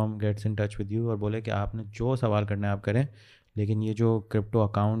platform gets in touch with you और बोले कि आपने जो सवाल करना है आप करें, लेकिन ये जो crypto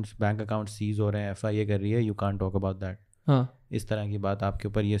accounts, bank account seize हो रहे हैं, FIA कर रही है, you can't talk about that. हाँ, इस तरह की बात आपके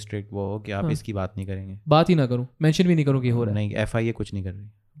ऊपर ये स्ट्रिक्ट वो हो कि आप इसकी बात नहीं करेंगे, बात ही ना करूँ, मेंशन भी नहीं करूँ कि हो रहा है। नहीं, FIA कुछ नहीं कर रही,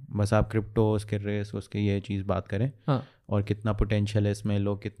 बस आप क्रिप्टो, उसके रेस, उसके ये चीज़ बात करें, हाँ, और कितना पोटेंशियल है इसमें,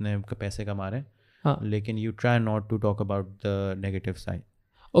 लोग कितने पैसे कमा रहे हैं, हाँ, लेकिन you try not to talk about the negative side.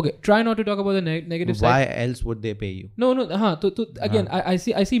 Okay, try not to talk about the negative side. Why else would they pay you? No, हाँ, तो again, I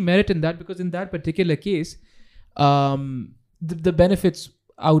see merit in that, because in that particular case, the benefits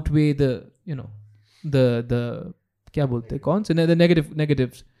outweigh the, you know, the क्या बोलते हैं, कौन से, the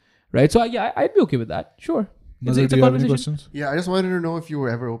negatives, right? So yeah, I'd be okay with that, sure. Nazar, It's do a you have any conversation. questions? Yeah, I just wanted to know if you were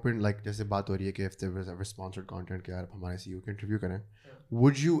ever open, like जैसे बात हो रही है कि if there was ever sponsored content कि यार हमारे CEO को interview करें,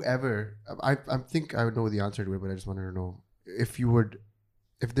 would you ever, I think I would know the answer to it, but I just wanted to know if you would,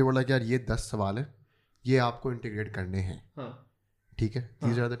 if they were like यार ये 10 सवाल है, ये आपको integrate करने हैं, ठीक है,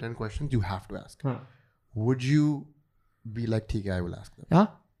 these are the 10 questions you have to ask, would you be like ठीक है, I will ask them? Yeah,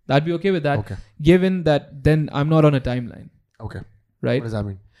 I'd be okay with that. Okay. Given that then I'm not on a timeline, Okay. right? What does that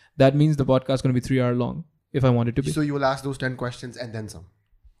mean? That means the podcast is going to be 3 hours long if I want it to be. So you will ask those 10 questions and then some.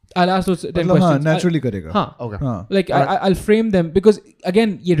 I'll ask those 10 मतलब हाँ, questions. naturally करेगा। हाँ, Okay. हाँ, like I'll frame them, because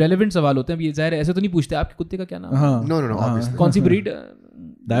again ये relevant सवाल होते हैं, ये जाहिर है ऐसे तो नहीं पूछते आपके कुत्ते का क्या नाम है, हाँ, No, obviously. कौन सी breed,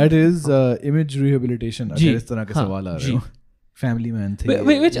 that is image rehabilitation। जी, अगर इस तरह के हाँ, सवाल आ रहे जी। हो, family man थे,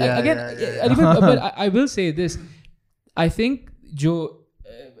 which Yeah, again, yeah. but I will say this, I think जो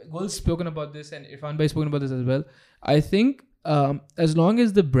Gul's spoken about this and Irfan bhai spoken about this as well, I think as long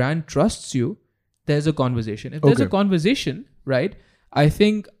as the brand trusts you, there's a conversation. If there's a Okay. conversation, right, I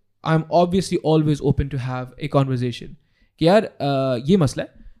think I'm obviously always open to have a conversation कि यार ये मसला है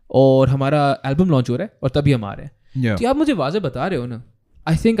और हमारा album launch हो रहा है और तभी हम आ रहे हैं, Yeah. तो आप मुझे वाज़े बता रहे हो ना,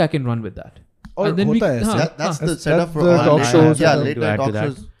 I think I can run with that. और And then we- होता है हाँ, ऐसा। That's the That's setup for the all talk night- shows Yeah, and late to night add to talk that,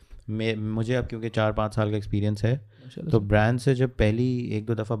 shows. मुझे अब क्योंकि 4-5 साल का एक्सपीरियंस है, माशाल्लाह तो ब्रांड से जब पहली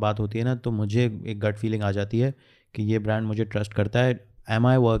 1-2 दफ़ा बात होती है ना, तो मुझे एक गट फीलिंग आ जाती है कि ये ब्रांड मुझे ट्रस्ट करता है। M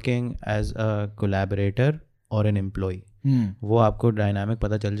I working as a collaborator और एन एम्प्लॉय, वो आपको डायनामिक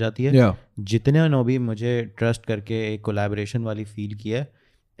पता चल जाती है। Yeah. जितने ने भी मुझे ट्रस्ट करके एक कोलैबोरेशन वाली फील की है,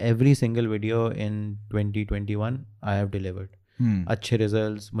 every single video in 2021 I have delivered अच्छे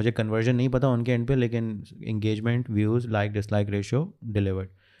रिजल्ट्स। मुझे कन्वर्जन नहीं पता उनके एंड पे, लेकिन engagement, views, like dislike ratio delivered.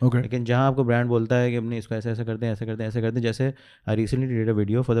 Okay. लेकिन जहाँ आपको ब्रांड बोलता है कि अपने इसको ऐसे ऐसे करते हैं, ऐसे करते हैं, ऐसे करते हैं, जैसे I recently did a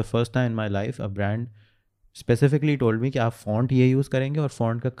video for the first time in my life, a brand specifically told me कि आप फॉन्ट ये यूज़ करेंगे और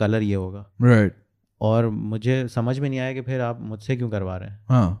फॉन्ट का कलर ये होगा, Right. और मुझे समझ में नहीं आया कि फिर आप मुझसे क्यों करवा रहे हैं।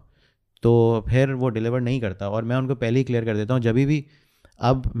 हाँ, तो फिर वो डिलीवर नहीं करता, और मैं उनको पहले ही क्लियर कर देता हूँ जब भी।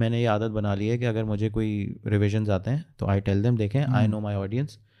 अब मैंने ये आदत बना ली है कि अगर मुझे कोई रिविजन्स आते हैं तो आई टेल देम, देखें आई नो माई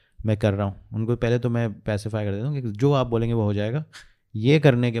ऑडियंस, मैं कर रहा हूँ। उनको पहले तो मैं पैसिफाई कर देता हूँ कि जो आप बोलेंगे वो हो जाएगा। ये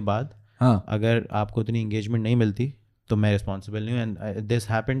करने के बाद अगर आपको इतनी इंगेजमेंट नहीं मिलती तो मैं रिस्पॉन्सिबल नहीं हूँ। And this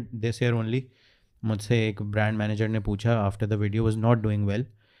happened this year only. मुझसे एक ब्रांड मैनेजर ने पूछा after the video was not doing well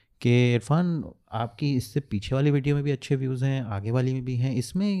कि इरफान आपकी इससे पीछे वाली वीडियो में भी अच्छे व्यूज़ हैं, आगे वाली में भी हैं,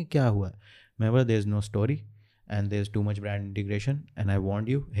 इसमें क्या हुआ है? मैं बोला there is no story and there is too much brand integration and I want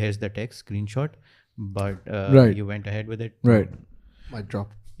you, here is the text screenshot, but you went ahead with it. Right, mic drop.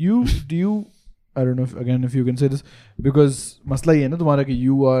 I don't know if you can say this, because मसला ये है ना तुम्हारा कि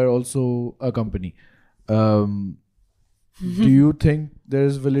you are also a company. Do you think there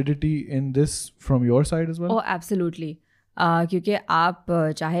is validity in this from your side as well? Oh, absolutely. क्योंकि आप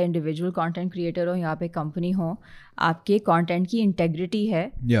चाहे individual content creator हो या पे कंपनी हो, आपके कंटेंट की इंटेग्रिटी है,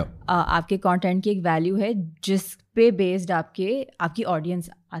 आपके कंटेंट की एक वैल्यू है जिस पे बेस्ड आपकी ऑडियंस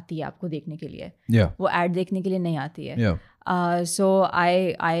आती है आपको देखने के लिए, वो ऐड देखने के लिए नहीं आती है। So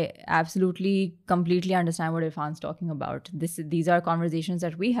I absolutely completely understand what Irfan's talking about. These are conversations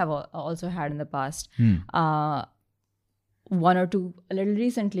that we have also had in the past. One or two a little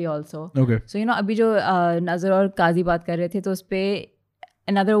recently also. Okay. So अभी जो नज़र और काजी बात कर रहे थे तो उस पे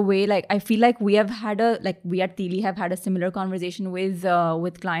another way, like I feel like we at Teeli have had a similar conversation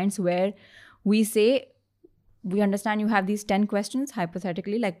with clients where we say, we understand you have these 10 questions,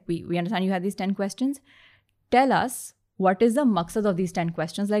 hypothetically, like we understand you have these 10 questions. Tell us what is the maqsad of these 10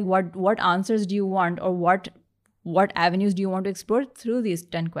 questions? Like what answers do you want, or what avenues do you want to explore through these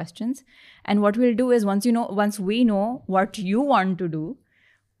 10 questions? And what we'll do is once we know what you want to do,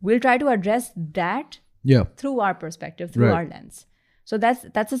 we'll try to address that through our perspective, through our lens. So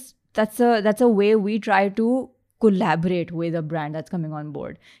that's a way we try to collaborate with a brand that's coming on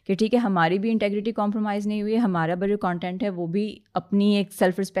board. कि ठीक है हमारी भी integrity compromise नहीं हुई है, हमारा भी जो कंटेंट है वो भी अपनी एक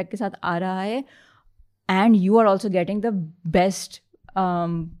सेल्फ रिस्पेक्ट के साथ आ रहा है, and you are also getting the best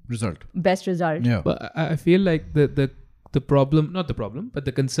result. Yeah. But I feel like the problem, not the problem, but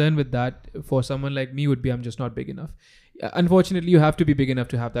the concern with that for someone like me would be I'm just not big enough. Unfortunately, you have to be big enough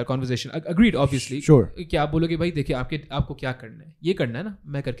to have that conversation. Agreed, obviously. Sure. कि आप बोलोगे भाई देखिए आपको क्या करना है, ये करना है ना,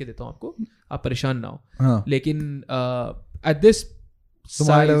 मैं करके देता हूँ आपको, आप परेशान ना हो। लेकिन at this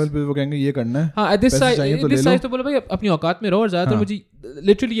तुम्हारे लेवल पे वो कहेंगे ये करना है, हाँ, at this size तो बोलो भाई अपनी औकात में रहो। और ज़्यादातर मुझे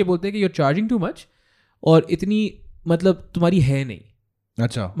लिटरली ये बोलते हैं कि you're charging too much, और इतनी मतलब तुम्हारी है नहीं,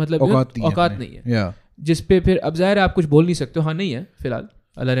 अच्छा मतलब औकात नहीं है, जिस पे फिर अब ज़ाहिर है आप कुछ बोल नहीं सकते हो, हाँ नहीं है फिलहाल,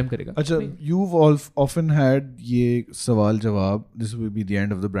 अल्लाह रहम करेगा। अच्छा, you've often had ये सवाल जवाब, this will be the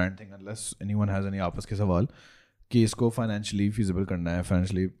end of the brand thing unless anyone has any आपस के सवाल कि इसको financially feasible करना है,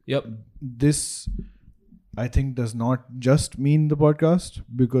 financially. This I think does not just mean the podcast,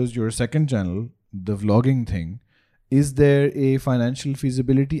 because your second channel, the vlogging thing, is there a financial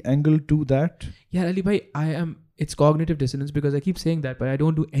feasibility angle to that? Yeah, Ali bhai, it's cognitive dissonance because I keep saying that, but I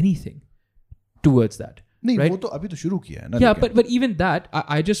don't do anything towards that. नहीं, right? वो तो अभी तो शुरू किया है ना। Yeah, but even that,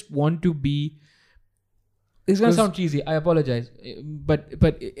 I just want to be, it's going to sound cheesy, I apologize, but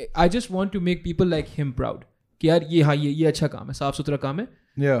I just want to make people like him proud कि यार ये अच्छा काम है, साफ सुथरा काम है,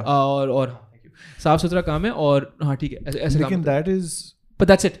 और साफ सुथरा काम है, और हाँ ठीक है ऐसे काम है। लेकिन that is,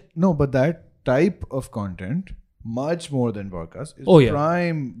 but that's it. No, but that type of content, much more than podcast, is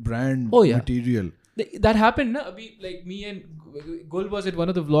prime brand material. That happened na abhi, like me and Gul was at one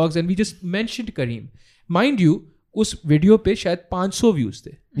of the vlogs and we just mentioned Kareem. Mind you, us video pe shayad 500 views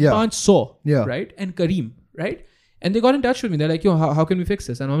the. 500, right? And Kareem, right? And they got in touch with me. They're like, yo, how can we fix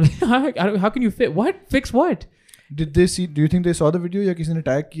this? And I'm like, how can you fix what? Fix what? Did they see? Do you think they saw the video? या किसी ने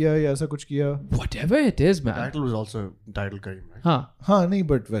tag किया या ऐसा कुछ किया? Whatever it is, man. Title was also title Kareem, right? हाँ नहीं,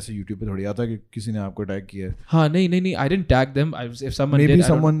 but वैसे YouTube पे थोड़ी आता है कि किसी ने आपको tag किया है। हाँ नहीं, I didn't tag them. If someone maybe did,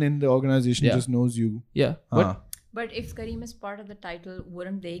 someone in the organization just knows you. Yeah. But if Kareem is part of the title,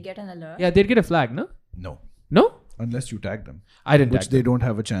 wouldn't they get an alert? Yeah, they'd get a flag, no? No? Unless you tag them. I didn't tag them. Which they don't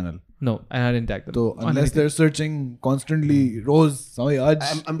have a channel. No, and I didn't tag them. So unless they're searching constantly, Rose,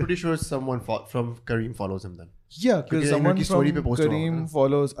 I'm pretty sure someone from Kareem follows him then. Yeah, because someone from Kareem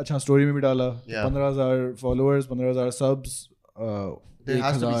follows. अच्छा, story में भी डाला. 15,000 followers, 15,000 subs. There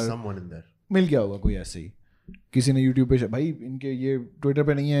has to be someone in there. मिल गया होगा कोई ऐसे ही. किसी ने YouTube पे भाई इनके ये Twitter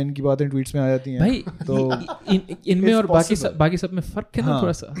पे नहीं है, इनकी बातें ट्वीट्स में आ जाती हैं भाई, तो इनमें और बाकी सब में फर्क है ना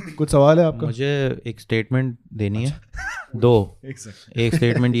थोड़ा सा। कुछ सवाल है आपका? मुझे एक स्टेटमेंट देनी है, दो। एक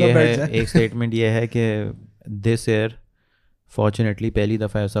स्टेटमेंट ये है कि दिस ईयर फॉर्चुनेटली पहली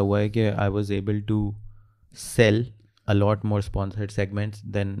दफ़ा ऐसा हुआ है कि I was able to sell a lot more sponsored segments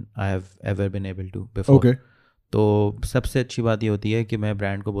than I have ever been able to before. तो सबसे अच्छी बात ये होती है कि मैं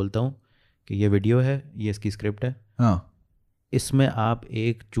ब्रांड को बोलता हूँ कि ये वीडियो है, ये इसकी स्क्रिप्ट है, हाँ, इसमें आप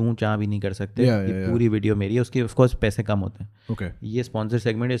एक चूं चां भी नहीं कर सकते, ये पूरी वीडियो मेरी है, उसके ऑफ कोर्स पैसे कम होते हैं, ओके, ये स्पॉन्सर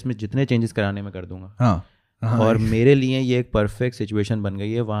सेगमेंट है, इसमें जितने चेंजेस कराने मैं कर दूंगा, हाँ, और मेरे लिए ये एक परफेक्ट सिचुएशन बन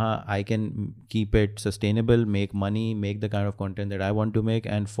गई है. वहाँ I can keep it sustainable, make money, make the kind of content that I want to make.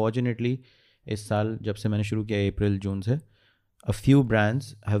 And fortunately इस साल जब से मैंने शुरू किया अप्रैल जून से, a few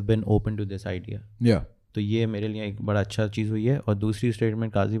brands have been open to this idea. तो ये मेरे लिए एक बड़ा अच्छा चीज़ हुई है. और दूसरी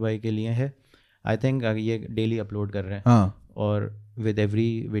स्टेटमेंट काजी भाई के लिए है, आई थिंक ये डेली अपलोड कर रहे हैं, और विद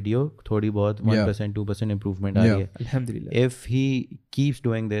एवरी वीडियो थोड़ी बहुत 1% 2% इम्प्रूवमेंट आ रही है. अल्हम्दुलिल्लाह. If he keeps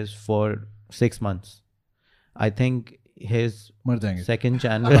doing this for 6 months, I think his second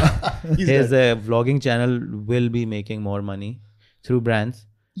channel, his vlogging channel will be making more money through brands.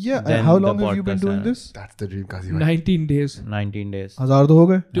 Yeah, and how long have you been doing this? That's the dream, Kazi. 19 days. 19 days. 1000 तो हो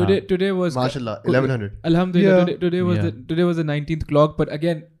गए. Today was Mashallah 1100. Alhamdulillah. Yeah. Today was the 19th clock, but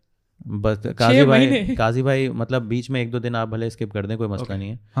again बस काजी भाई मतलब बीच में 1-2 दिन आप भले स्किप कर दें, कोई मसला नहीं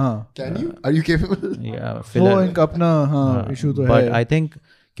है. हाँ. Can you? Are you capable? Yeah, वो इनका अपना इशू तो है. But I think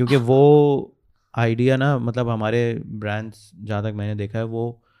क्योंकि वो आइडिया ना, मतलब हमारे ब्रांड्स जहाँ तक मैंने देखा है,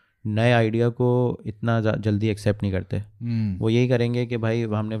 वो नए आइडिया को इतना जल्दी एक्सेप्ट नहीं करते. वो यही करेंगे कि भाई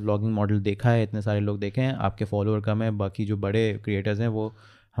हमने व्लॉगिंग मॉडल देखा है, इतने सारे लोग देखे हैं, आपके फॉलोअर कम है, बाकी जो बड़े क्रिएटर्स हैं वो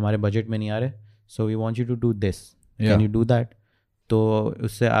हमारे बजट में नहीं आ रहे, so we want you to do this, can you do that. तो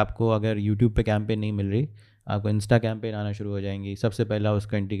उससे आपको अगर यूट्यूब पे कैंपेन नहीं मिल रही, आपको इंस्टा कैंपेन आना शुरू हो जाएंगी. सबसे पहला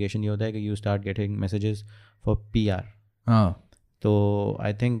उसका इंडिकेशन ये होता है कि you start getting messages for PR. हाँ. तो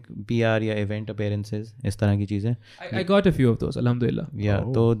आई थिंक PR या इवेंट अपीयरेंसेस, इस तरह की चीज़ें. I got a few of those, alhamdulillah.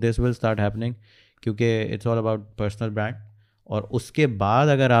 तो दिस विल स्टार्ट हैपनिंग, क्योंकि it's all about personal brand. और उसके बाद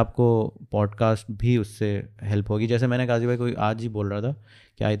अगर आपको पॉडकास्ट भी उससे हेल्प होगी, जैसे मैंने काजी भाई को आज ही बोल रहा था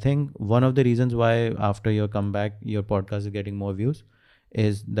कि I think one of the reasons why after your come back your podcast is getting more views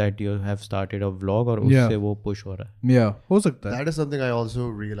is that you have started a vlog, और उससे वो पुश हो रहा है. हो सकता है. That is something I also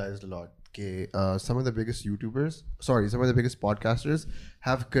realized a lot. Some of the biggest some of the biggest podcasters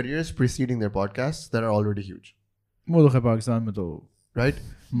have careers preceding their podcasts that are already huge. वो तो खैर पाकिस्तान में तो right?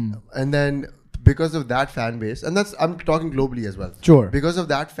 And then because of that fan base, and I'm talking globally as well. Sure. Because of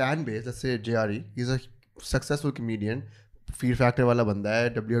that fan base, let's say JRE, he's a successful comedian, Fear Factor wala banda hai,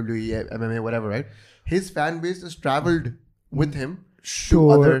 WWE, MMA, whatever, right? His fan base has traveled with him to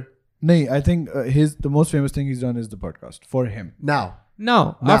other. No, I think the most famous thing he's done is the podcast for him. Now,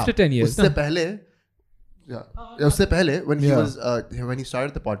 after 10 years. उससे पहले when he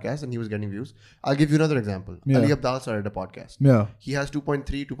started the podcast and he was getting views, I'll give you another example. Ali Abdal started a podcast. He has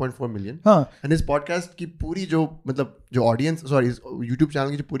 2.4 million. And his podcast की पूरी जो audience, sorry, his YouTube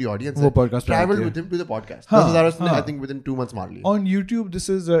channel की जो पूरी audience है, traveled with him to the podcast. 10,000 उसने I think within 2 months मार लिया. On YouTube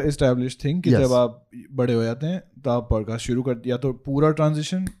this is a established thing कि जब आप बड़े हो जाते हैं तो आप पॉडकास्ट शुरू करते, या तो पूरा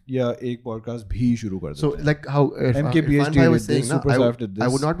ट्रांजिशन या एक पॉडकास्ट भी शुरू कर देते हैं. So like how Irfan Bhai was saying, I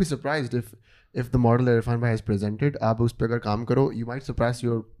would not be surprised if the model that Irfan Bhai has presented, आप उस पे अगर काम करो, you might surpass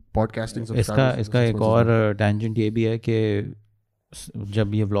your podcasting subscribers. इसका एक और टेंजेंट ये भी है कि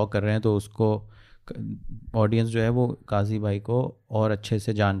जब ये व्लॉग कर रहे हैं तो उसको ऑडियंस जो है वो काजी भाई को और अच्छे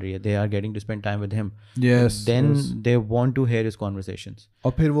से जान रही है. They are getting to spend time with him, then they want to here his conversations.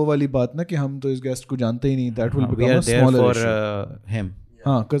 और फिर वो वाली बात ना कि हम तो इस गेस्ट को जानते ही नहीं, that will become a smaller for him.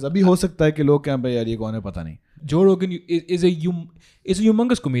 हाँ, बिकॉज़ अभी हो सकता है कि लोग क्या भाई यार ये कौन है पता नहीं. Joe Rogan is a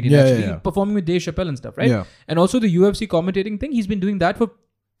humongous comedian, actually, performing with Dave Chappelle and stuff, right? Yeah. And also the UFC commentating thing, he's been doing that for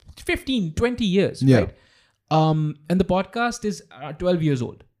 15, 20 years, right? And the podcast is 12 years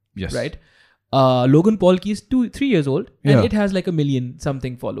old, yes, right? Logan Paul Key is 3 years old, and it has like 1 million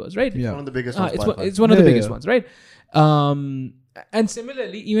something followers, right? Yeah. One of the biggest ones. It's one of the biggest ones, right? And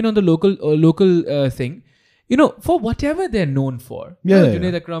similarly, even on the local thing, you know, for whatever they're known for,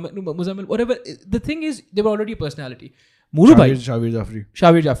 Junaid Akram, Muzammil, whatever, the thing is, they were already a personality. Muru Bhai,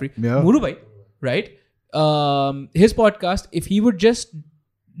 Shavir Jafri, Muru Bhai, right? His podcast, if he would just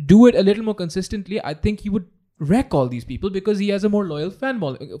do it a little more consistently, I think he would wreck all these people because he has a more loyal fan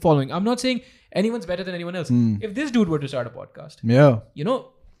following. I'm not saying anyone's better than anyone else. If this dude were to start a podcast, you know,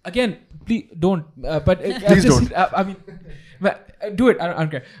 again, please don't. But please don't. I mean, do it. I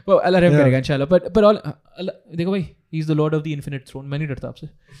don't care. Well, Allah Rahim करेगा इंशाल्लाह. But all देखो भाई, he's the lord of the infinite throne. मैं नहीं डरता आपसे.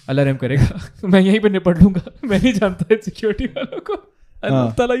 Allah Rahim करेगा. मैं यहीं पे निपट लूँगा. मैं नहीं जानता है सिक्योरिटी वालों को. I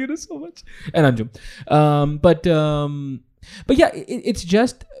love Tala, you know, so much. And Anjum. But yeah, it's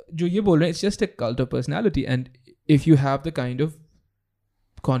just जो ये बोल रहे हैं, it's just a cult of personality. And if you have the kind of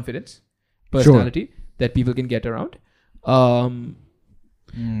confidence, personality that people can get around,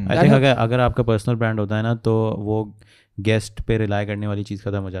 I think अगर आपका personal brand होता है ना, तो वो गेस्ट पे रिलाई करने वाली चीज़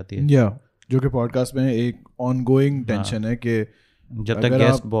खत्म हो जाती है. जो कि पॉडकास्ट में एक ऑनगोइंग टेंशन है कि जब तक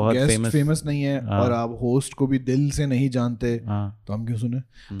गेस्ट बहुत फेमस नहीं है और आप होस्ट को भी दिल से नहीं जानते तो हम क्यों सुने.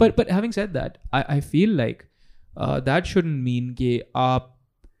 But having said that, I feel like that shouldn't mean कि आप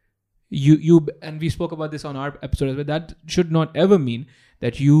you and we spoke about this on our episode as well, that should not ever mean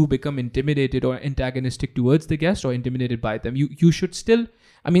that you become intimidated or antagonistic towards the guest or intimidated by them. You should still,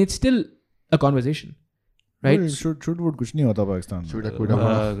 I mean, it's still a conversation, right? should would कुछ नहीं होता पाकिस्तान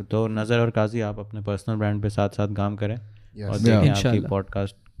में. तो नज़र और काजी आप अपने personal brand पे साथ साथ काम करें और देखें आपकी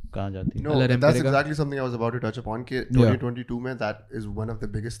पॉडकास्ट कहाँ जाती है. No, that's exactly something I was about to touch upon. कि 2022 में that is one of the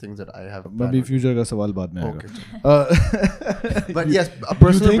biggest things that I have. maybe future का सवाल बाद में आएगा. But yes, a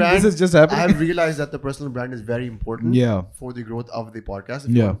personal brand. This is just happening? I have realized that the personal brand is very important. For the growth of the podcast.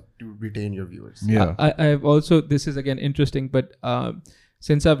 If you want to retain your viewers. I've also, this is again interesting, but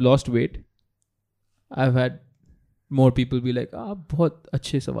since I've lost weight, I've had more people be like, आप बहुत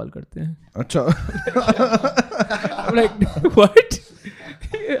अच्छे सवाल करते हैं. अच्छा. I'm like, what?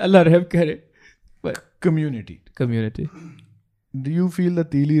 Allah रहम करे. But community. Do you feel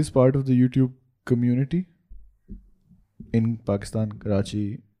that Teeli is part of the YouTube community in Pakistan, Karachi?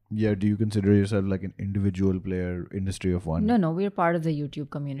 Yeah, do you consider yourself like an individual player, industry of one? No, we're part of the YouTube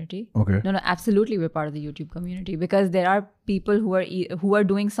community. Okay. No, absolutely, we're part of the YouTube community because there are people who are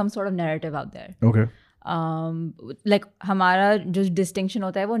doing some sort of narrative out there. Okay. Like हमारा जो distinction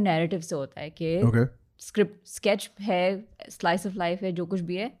होता है वो narrative से होता है कि script sketch है, slice of life है, जो कुछ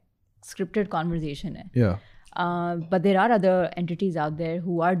भी है, scripted conversation है. Yeah. But there are other entities out there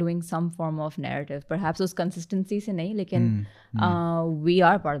who are doing some form of narrative. Perhaps उस consistency से नहीं, लेकिन we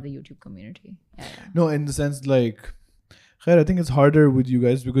are part of the YouTube community. No, in the sense like, Khair, I think it's harder with you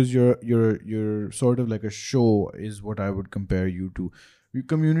guys because you're sort of like a show is what I would compare you to.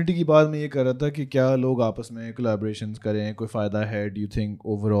 Community की बात मैं ये कर रहा था कि क्या लोग आपस में collaborations करें, कोई फ़ायदा है? Do you think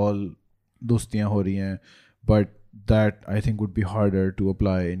overall दोस्तियाँ हो रही हैं? But that I think would be harder to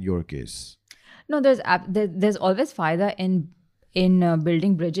apply in your case. No, there's always फ़ायदा in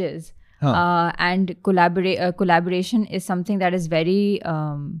building bridges. And collaboration is something that is very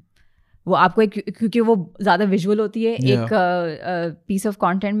वो आपको क्योंकि वो ज़्यादा visual होती है एक piece of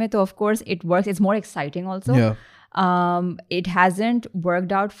content में, तो of course it works. It's more exciting also. Yeah. It hasn't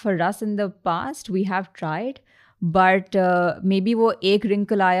worked out for us in the past. We have tried, but maybe वो एक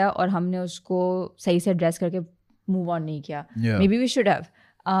wrinkle आया और हमने उसको सही से address करके move on नहीं किया. Maybe we should have.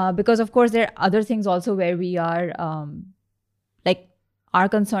 Because of course there are other things also where we are like our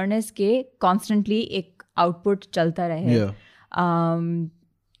concern is कि constantly एक output चलता रहे.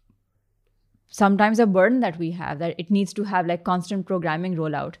 Sometimes a burden that we have that it needs to have like constant programming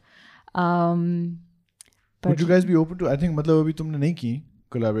rollout. Would you guys be open to? I think मतलब अभी तुमने नहीं की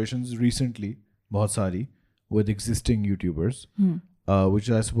collaborations recently बहुत सारी with existing YouTubers, which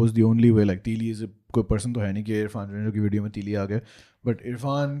I suppose the only way like Teeli is कोई person तो है नहीं कि इरफान की वीडियो में Teeli आ गया, but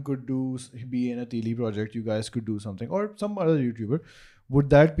Irfan could be in a Teeli project. You guys could do something or some other YouTuber. Would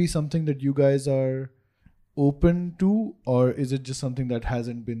that be something that you guys are open to, or is it just something that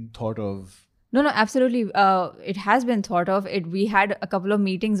hasn't been thought of? No, absolutely. It has been thought of. We had a couple of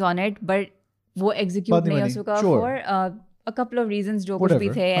meetings on it, but वो execute नहीं हो सका for a couple of reasons जो कुछ भी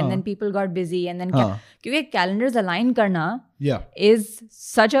थे, and then people got busy, and then क्योंकि calendars align करना is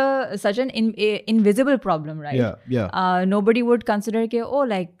such an invisible problem, right? Nobody would consider कि oh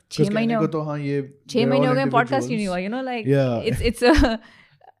like 6 महीने हो गए podcast क्यों नहीं हुआ, you know, like it's a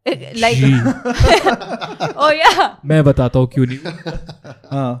like oh yeah मैं बताता हूँ क्यों नहीं.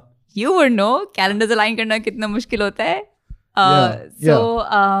 You would know calendars align करना कितना मुश्किल होता है.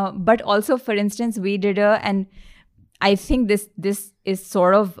 But also, for instance, we did and I think this is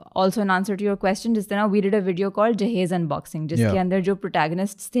sort of also an answer to your question. Just now, we did a video called Jahez Unboxing, जिसके अंदर जो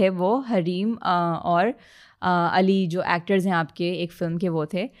protagonists थे वो हरीम और अली जो actors हैं आपके एक film के वो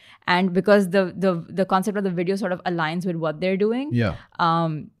थे, and because the concept of the video sort of aligns with what they're doing.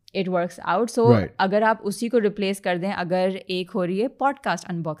 It works out. So अगर आप उसी को replace कर दें, अगर एक हो रही है podcast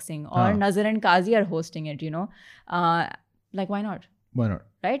unboxing और Nazar and Kazi are hosting it, you know, like why not?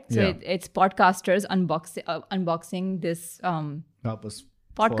 Right? So it's podcasters unboxing this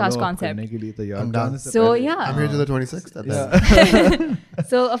podcast concept. I'm done. So yeah, I'm here to the 26th.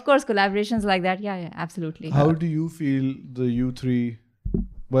 So of course collaborations like that, yeah, absolutely. How do you feel the you three?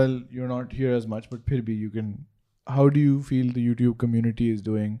 Well, you're not here as much, but फिर भी you can. How do you feel the YouTube community is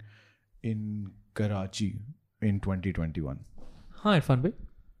doing in Karachi in 2021? हाँ इरफान भाई.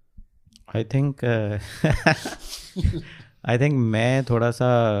 I think मैं थोड़ा सा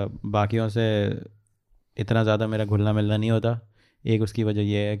बाकियों से इतना ज़्यादा मेरा घुलना मिलना नहीं होता. एक उसकी वजह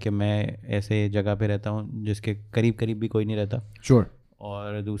यह है कि मैं ऐसे जगह पे रहता हूँ जिसके करीब भी कोई नहीं रहता. Sure.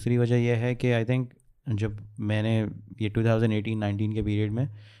 और दूसरी वजह यह है कि आई थिंक जब मैंने ये 2018-19 के पीरियड में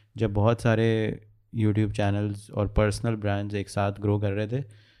जब बहुत सारे यूट्यूब चैनल्स और पर्सनल ब्रांड्स एक साथ ग्रो कर रहे थे,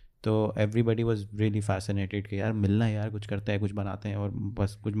 तो एवरीबडी वाज रियली फैसिनेटेड कि यार मिलना है यार, कुछ करते हैं, कुछ बनाते हैं और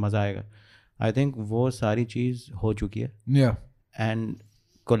बस कुछ मज़ा आएगा. आई थिंक वो सारी चीज़ हो चुकी है. एंड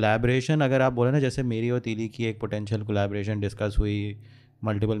कोलैबोरेशन अगर आप बोले ना, जैसे मेरी और तीली की एक पोटेंशियल कोलैबोरेशन डिस्कस हुई,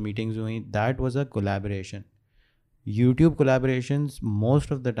 मल्टीपल मीटिंग्स हुई, that was a collaboration. YouTube collaborations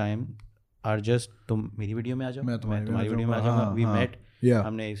most of the time are just तुम मेरी वीडियो में आ जाओ, मैं तुम्हारी वीडियो में आ जाऊँगा, वी मेट,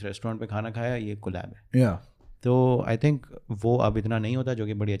 हमने इस रेस्टोरेंट पे खाना खाया, ये कोलैब है. तो आई थिंक वो अब इतना नहीं होता, जो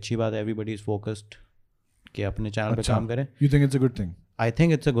कि बड़ी अच्छी बात है. एवरीबडी इज़ फोकस्ड कि अपने चैनल पे काम करें. You think it's a good thing? I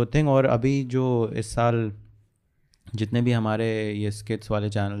think it's a good thing. और अभी जो इस साल जितने भी हमारे ये स्किट्स वाले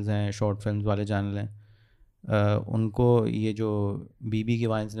चैनल्स हैं, शॉर्ट फिल्म्स वाले चैनल हैं, उनको ये जो बीबी की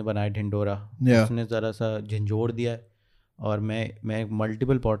वाइन्स ने बनाया ढिंडोरा, उसने ज़रा सा झंझोड़ दिया है. और मैं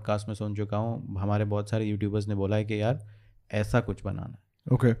मल्टीपल पॉडकास्ट में सुन चुका हूँ, हमारे बहुत सारे यूट्यूबर्स ने बोला है कि यार ऐसा कुछ बनाना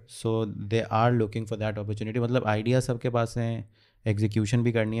है. Okay. So they are looking for that opportunity. मतलब आइडिया सबके पास हैं, एग्जीक्यूशन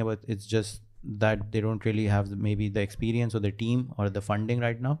भी करनी है, but it's just that they don't really have may be the experience और द टीम और the funding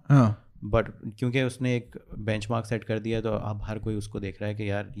right now. But क्योंकि उसने एक बेंचमार्क सेट कर दिया, तो अब हर कोई उसको देख रहा है कि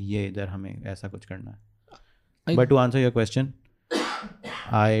यार ये इधर हमें ऐसा कुछ करना है. But to answer your question,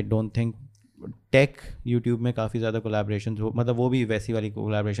 I don't think take YouTube में काफ़ी ज़्यादा कोलैबोरेशन हो, मतलब वो भी वैसी वाली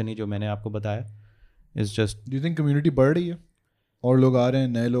कोलैबोरेशन ही जो मैंने आपको बताया. It's just, do you think community बढ़ रही है और लोग आ रहे हैं,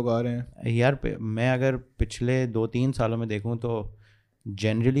 नए लोग आ रहे हैं? यार मैं अगर पिछले 2-3 सालों में देखूँ तो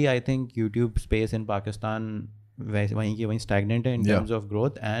generally I think YouTube space in Pakistan वहीं की वहीं स्टैग्नेंट है in terms of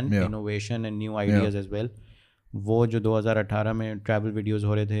growth and innovation and new ideas as well. वो जो 2018 में ट्रैवल वीडियोज़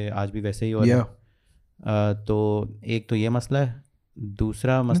हो रहे थे, आज भी वैसे ही हो रहे हैं. तो एक तो ये मसला है.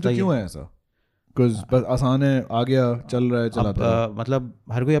 दूसरा मसला क्यों है ऐसा? बस आसान है, आ गया, चल रहा है, चलाता है. मतलब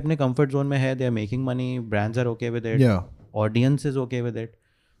हर कोई अपने कंफर्ट जोन में है. They are making money, brands are okay with it, audience is okay with it.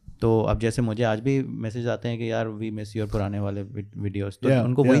 तो अब जैसे मुझे आज भी मैसेज आते हैं कि यार वी मिस योर पुराने वाले वीडियोस, तो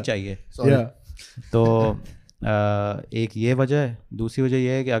उनको वही चाहिए. तो एक ये वजह है. दूसरी वजह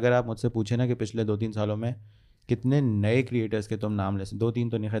ये है कि अगर आप मुझसे पूछे ना कि पिछले 2-3 सालों में कितने नए क्रिएटर्स के तुम नाम ले,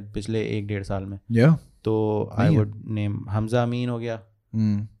 2-3 तो नहीं, पिछले 1-1.5 साल में, तो आई वुड नेम हमजा अमीन हो गया,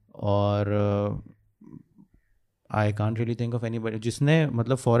 और I can't really think of anybody जिसने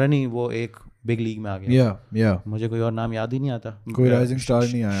मतलब फौरन ही वो एक बिग लीग में आ गया. मुझे कोई और नाम याद ही नहीं आता. कोई राइजिंग स्टार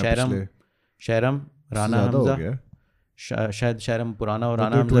नहीं आया. शहरम, राना हमजा, शायद शहरम पुराना और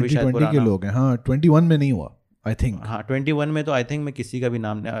राना हमजा भी शायद पुराना के लोग हैं. हाँ, 21 में नहीं हुआ आई थिंक. हाँ, 21 में तो आई थिंक मैं किसी का भी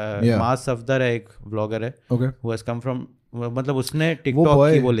नाम, मास सफदर है, एक व्लॉगर है, हु हैज कम फ्रॉम, मतलब उसने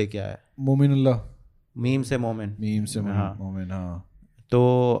टिकटॉक की वो लेके आया, मोमिनुल्लाह, मीम से मोमिन. हाँ.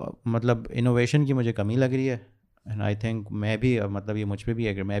 तो मतलब इनोवेशन की मुझे कमी लग रही है. एंड आई थिंक मैं भी, मतलब ये मुझ पे भी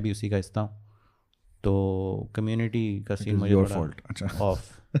है कि मैं भी उसी का हिस्सा हूँ. तो कम्युनिटी का सीन मुझे थोड़ा of.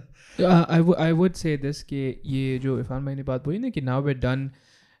 I would say this कि ये जो इरफान भाई ने बात बोली ना कि now we're done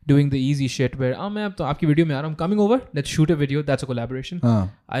doing the easy shit where मैं अब तो आपकी वीडियो में आ रहा हूँ, coming over, let's shoot a video, that's a collaboration.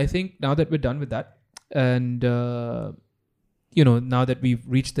 I think now that we're done with that, and you know, now that we've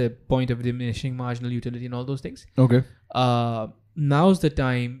reached the point of diminishing marginal utility and all those things, now's the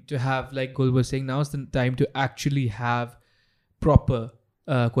time to have, like Gul was saying, now's the time to actually have proper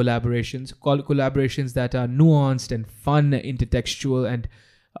collaborations that are nuanced and fun, intertextual, and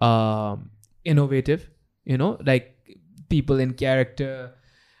innovative, you know, like people in character,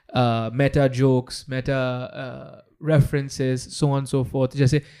 meta jokes, meta references, so on and so forth.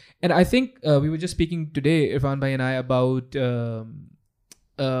 And I think we were just speaking today, Irfan bhai and I, about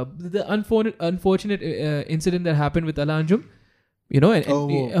the unfortunate incident that happened with Ala Anjum. You know, and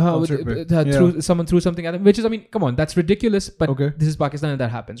someone threw something at him, which is, I mean, come on, that's ridiculous, but this is Pakistan and that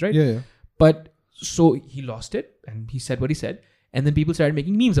happens, right? Yeah. But so he lost it and he said what he said, and then people started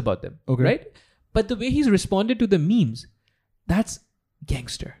making memes about them, right? But the way he's responded to the memes, that's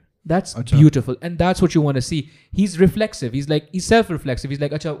gangster. That's beautiful, and that's what you want to see. He's reflexive. He's self-reflexive. He's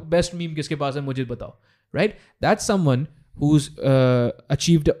like, "Acha, best meme kiske paas hai, mujhe batao." Right? That's someone who's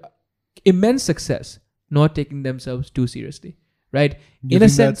achieved immense success, not taking themselves too seriously. Right? You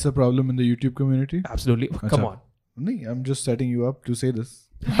think that's a problem in the YouTube community? Absolutely. Come on. No, I'm just setting you up to say this.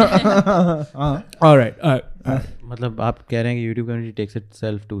 All right. मतलब आप कह रहे हैं कि YouTube community takes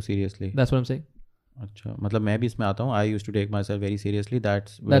itself too seriously. That's what I'm saying. अच्छा, मतलब मैं भी इसमें आता हूँ. I used to take myself very seriously.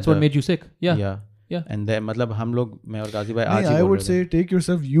 That's what made you sick. Yeah. And then मतलब हम लोग, मैं और काजी भाई आज ही I would say take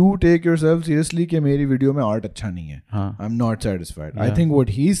yourself seriously कि मेरी वीडियो में आर्ट अच्छा नहीं है. I'm not satisfied. I think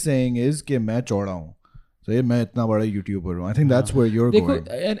what he's saying is कि मैं चौड़ा हूँ. So मैं इतना बड़ा YouTuber हूँ. I think that's where you're going.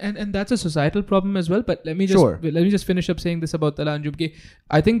 And that's a societal problem as well. But let me just finish up saying this about Ala Anjum.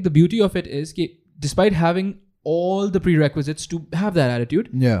 I think the beauty of it is कि despite having all the prerequisites to have that attitude,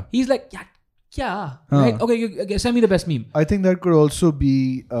 he's like, yeah, right? Okay, send me the best meme. I think that could also be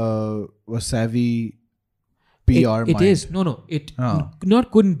a savvy PR it is. No. It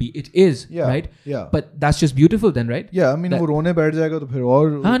not couldn't be. It is, right? Yeah. But that's just beautiful then, right? Yeah, I mean, वो रोने बैठ जाएगा तो फिर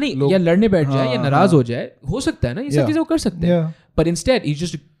और हाँ नहीं, या लड़ने बैठ जाए या नाराज हो जाए, हो सकता है ना, ये सब चीजें वो कर सकते हैं. But instead, he's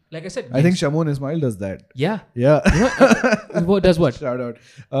just, like I said, I think Shamoon Ismail does that. Yeah. What does what? Shout out.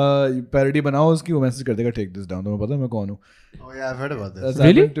 Parody बनाओ उसकी, वो मैसेज कर देगा take this down. तुम्हें पता है मैं कौन हूँ? Oh yeah, I've heard about this. That's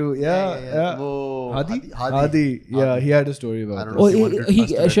really? Yeah. वो Hadi. Yeah, he had a story about it. Oh,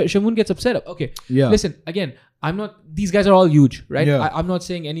 Shamoon gets upset. Okay. Yeah. Listen, again, I'm not. These guys are all huge, right? Yeah. I'm not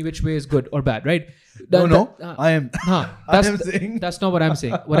saying any which way is good or bad, right? I am. That's not what I'm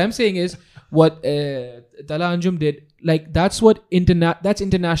saying. What I'm saying is what Tala Anjum did. Like that's what that's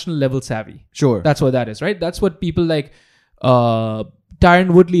international level savvy. Sure. That's what that is, right? That's what people like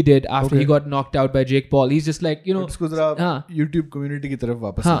Tyron Woodley did after he got knocked out by Jake Paul. He's just like, उसको जरा YouTube community की तरफ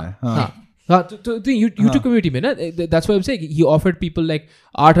वापस आए. तो YouTube community में ना, that's what I'm saying. He offered people like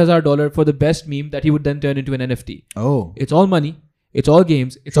 $8,000 for the best meme that he would then turn into an NFT. Oh. It's all money. It's all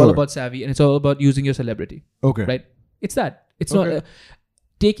games. It's all about savvy, and it's all about using your celebrity. Okay. Right? It's that. It's not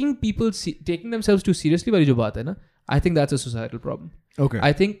taking themselves too seriously. वाली जो बात है ना, I think that's a societal problem. Okay.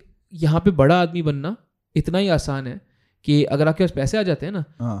 I think यहाँ पे बड़ा आदमी बनना इतना ही आसान है कि अगर आपके पास पैसे आ जाते हैं ना,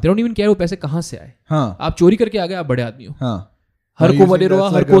 they don't even care वो पैसे कहाँ से आए. आप चोरी करके आ गए, आप बड़े आदमी हो. हर को वडेरो,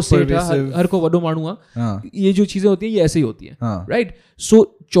 हर को सेठा, हर को वडो मानुआ, ये जो चीजें होती हैं ये ऐसे ही होती हैं. राइट?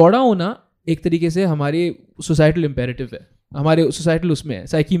 सो चौड़ा होना एक तरीके से हमारे सोसाइटल इम्पेरेटिव है, हमारे सोसाइटल उसमें है,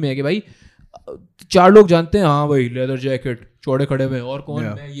 साइकी में है कि भाई 4 लोग जानते हैं, हाँ भाई लेदर जैकेट, चौड़े खड़े में, और कौन,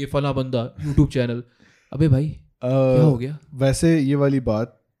 मैं ये फला बंदा, यूट्यूब चैनल. अबे भाई क्या हो गया? वैसे ये वाली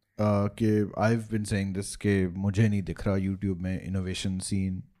बात कि I have been saying this कि मुझे नहीं दिख रहा यूट्यूब में इनोवेशन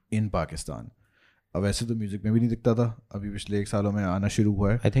सीन इन पाकिस्तान. अब वैसे तो म्यूजिक में भी नहीं दिखता था, अभी पिछले 1 सालों में आना शुरू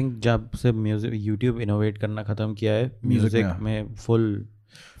हुआ है. आई थिंक जब से म्यूजिक यूट्यूब इनोवेट करना खत्म किया है, म्यूजिक में फुल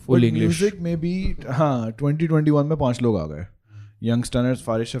इंग्लिश. म्यूजिक में भी 2021 में 5 लोग आ गए. यंगस्टर्स,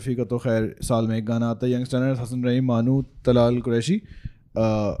 फारिश शफी का तो खैर साल में एक गाना आता है. Youngsters, Hasan Rahim, Manu, Talal Qureshi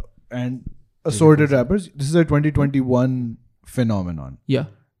and assorted rappers. This is a 2021 phenomenon. Yeah.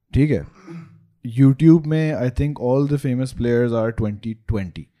 ठीक है. YouTube में I think all the famous players are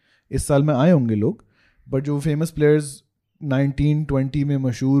 2020. इस साल में आए होंगे लोग, but जो famous players 1920 में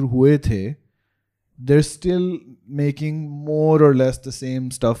मशहूर हुए थे, they're still making more or less the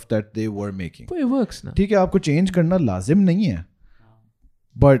same stuff that they were making. But it works ना. ठीक है, आपको change करना लाजिम नहीं है,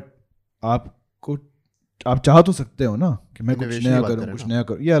 but आप चाह तो सकते हो ना कि मैं कुछ नया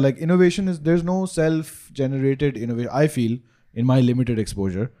करूं. Yeah, like innovation is, there's no self-generated innovation. I feel in my limited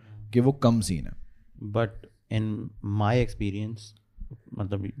exposure कि वो कम सीन है. But in my experience,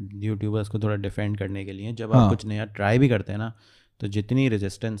 मतलब यूट्यूबर्स को थोड़ा डिफेंड करने के लिए जब आप कुछ नया ट्राई भी करते हैं ना, तो जितनी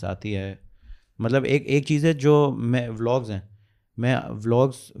रेजिस्टेंस आती है, मतलब एक चीज़ है जो मैं व्लॉग्स हैं, मैं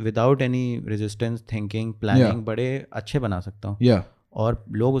vlogs without any resistance, thinking, planning बड़े अच्छे बना सकता हूँ और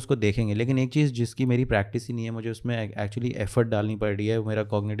लोग उसको देखेंगे. लेकिन एक चीज़ जिसकी मेरी प्रैक्टिस ही नहीं है, मुझे उसमें एक्चुअली एफर्ट डालनी पड़ रही है. मेरा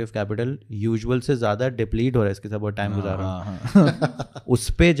कॉग्निटिव कैपिटल यूजुअल से ज़्यादा डिप्लीट हो रहा है, इसके साथ बहुत टाइम गुजार रहा हूँ. उस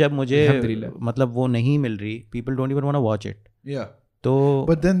पर जब मुझे मतलब वो नहीं मिल रही, people don't even want to watch it. तो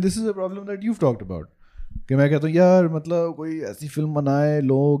but then this is a problem that you talked about कि मैं कहता हूँ यार मतलब कोई ऐसी फिल्म बनाए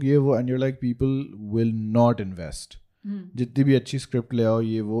लोग ये वो, and you like people will not invest. जितनी भी अच्छी स्क्रिप्ट ले आओ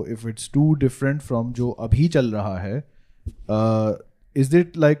ये वो, if it's too different from जो अभी चल रहा है, is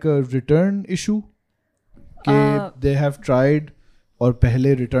it like a return issue कि they have tried और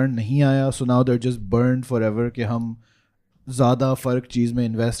पहले return नहीं आया, so now they're just burned forever कि हम ज़्यादा फ़र्क चीज़ में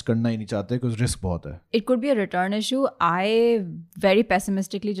इन्वेस्ट करना ही नहीं चाहते because रिस्क बहुत है. It could be a return issue. I very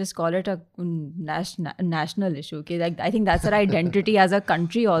pessimistically just call it a national issue. Okay, like I think that's our identity as a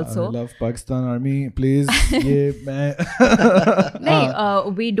country also. I love Pakistan Army, please. ये मैं नहीं,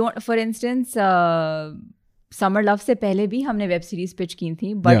 we don't. For instance, Summer Love से पहले भी हमने web series pitch की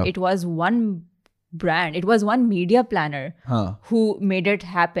थी, but it was one brand, it was one media planner who made it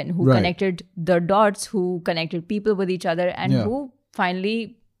happen, who connected the dots, who connected people with each other, and who finally,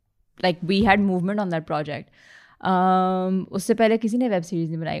 like, we had movement on that project. उससे पहले किसी ने web series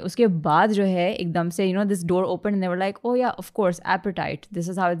नहीं बनाई. उसके बाद जो है एकदम से this door opened and they were like, oh yeah, of course, Appetite, this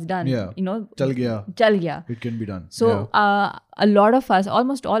is how it's done. चल गया, it can be done. So a lot of us,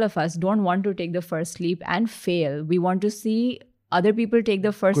 almost all of us, don't want to take the first leap and fail. We want to see other people take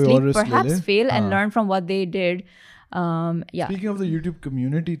the first leap, perhaps fail and learn from what they did. Speaking of the YouTube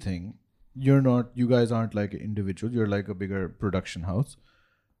community thing, you guys aren't like individuals, you're like a bigger production house.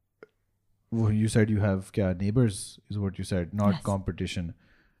 You said you have neighbors is what you said, not competition.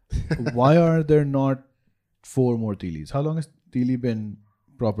 why are there not 4 more Teelies? How long has Teeli been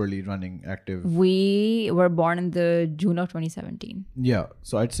properly running active? We were born in the June of 2017. Yeah,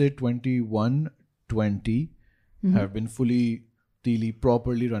 so I'd say 21, 20 have been fully Teeli,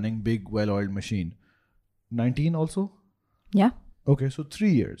 properly running, big, well-oiled machine. 19 also? Yeah. Okay, so 3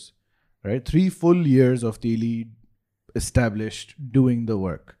 years, right? 3 full years of Teeli established, doing the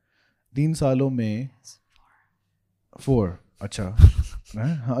work. 3 सालों में 4, अच्छा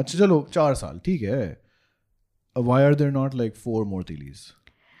हाँ अच्छा चलो 4 साल ठीक है. Why are there not like 4 more Teelies?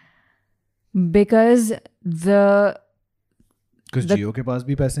 Because Jio के पास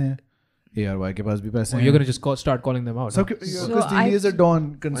भी पैसे हैं, ARY के पास भी पैसे हैं. You're going to just start calling them out. Because Teeli is a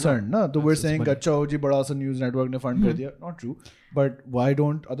dawn concern, ना? तो we're saying अच्छा हो जी बड़ा सा न्यूज़ नेटवर्क ने फंड कर दिया. Not true. But why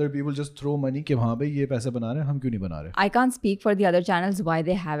don't other people just throw money कि हाँ भाई ये पैसे बना रहे हैं, हम क्यों नहीं बना रहे? I can't speak for the other channels why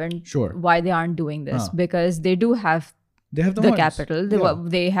they haven't, Sure. why they aren't doing this, because they do have They have the funds. capital,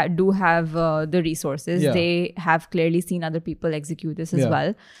 they do have the resources, Yeah. they have clearly seen other people execute this as Yeah.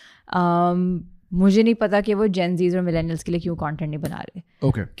 well. मुझे नहीं पता कि वो Gen Zs और Millennials के लिए क्यों content नहीं बना रहे.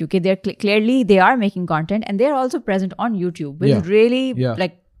 Okay. क्योंकि they're clearly they are making content and they're also present on YouTube, which is really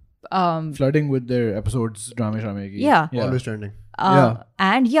like flooding with their episodes, drama ki. Yeah. Always trending.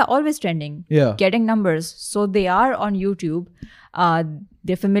 And always trending, getting numbers. So they are on YouTube.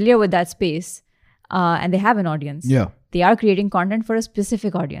 They're familiar with that space, and they have an audience. Yeah. They are creating content for a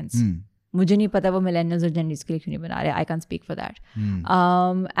specific audience. मुझे नहीं पता वो millennials और Gen Zs के लिए क्यों नहीं बना रहे. I can't speak for that.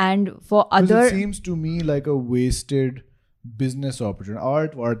 And for other, it seems to me like a wasted business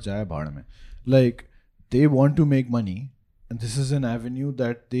opportunity. Art जाए भाड़ में. Like they want to make money, and this is an avenue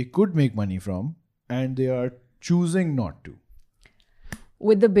that they could make money from, and they are choosing not to.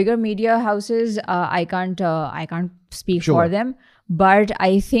 with the bigger media houses, I can't speak Sure. for them, but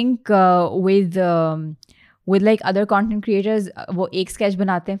I think with like other content creators, वो एक sketch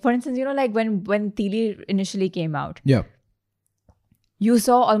बनाते हैं. For instance, you know, like when Teeli initially came out, Yeah. you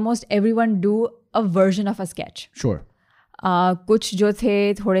saw almost everyone do a version of a sketch. Sure. कुछ जो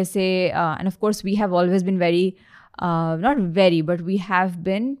थे थोड़े से, and of course we have always been very, not very, but we have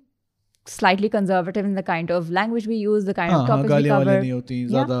been slightly conservative in the kind of language we use, the kind of topics we गालियाँ वाली cover. नहीं होती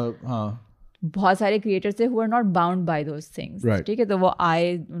ज़्यादा. हाँ. बहुत सारे creators थे who are not bound by those things. Right. ठीक है, तो वो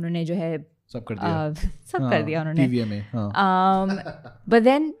आए, उन्होंने जो है सब कर दिया. सब कर दिया उन्होंने. TVM में. हाँ. But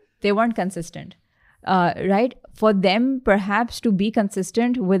then they weren't consistent. Right? For them, perhaps to be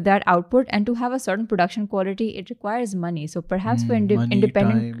consistent with that output and to have a certain production quality, it requires money. So perhaps for Money,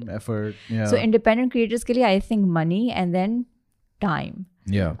 independent, time, effort. Yeah. so independent creators के लिए, I think money and then time.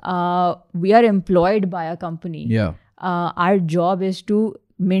 Yeah. We are employed by a company. Yeah. Our job is to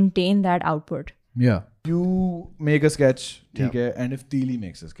maintain that output. Yeah. You make a sketch, ठीक है, and if Teeli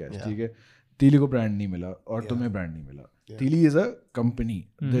makes a sketch, ठीक है, Teeli को brand नहीं मिला और तुम्हें brand नहीं मिला. Teeli is a company.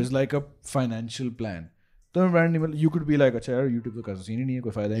 There's like a financial plan. तुम्हें brand नहीं मिला, you could be like अच्छा यार YouTube तो कैसा सीन ही नहीं है,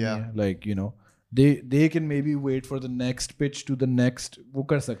 कोई फायदा ही नहीं है. Like you know, they can maybe wait for the next pitch to the next. वो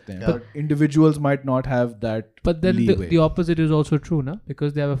कर सकते हैं. But individuals might not have that. But then leeway. the opposite is also true, na?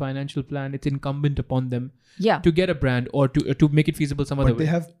 Because they have a financial plan. It's incumbent upon them to get a brand or to make it feasible some other way. But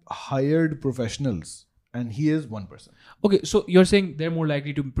they have hired professionals, and he is one person. Okay, so you're saying they're more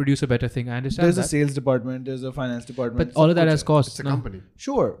likely to produce a better thing. I understand There's that. a sales department, there's a finance department. But all of that has costs. It's a company.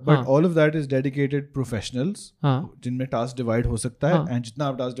 Sure, but all of that is dedicated professionals जिनमें task divide हो सकता है, and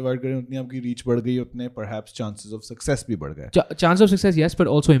जितना आप task divide करें उतनी आपकी reach बढ़ गई, उतने perhaps chances of success भी बढ़ गए. Chance of success, yes,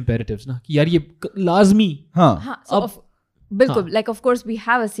 but also imperatives, ना? कि यार ये लाजमी. हाँ. So बिल्कुल, like of course we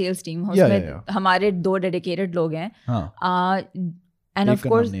have a sales team. उसमें हमारे 2 dedicated लोग हैं. And of course, एक का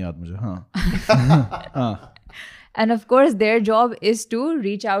नाम नहीं याद मुझे. हाँ. And of course, their job is to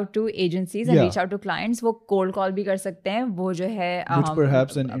reach out to agencies and reach out to clients. वो cold call भी कर सकते हैं. वो जो है which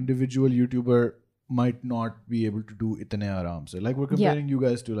perhaps an individual YouTuber might not be able to do इतने आराम से. Like we're comparing you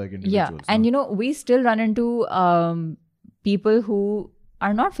guys to like individuals. Yeah, and you know, we still run into people who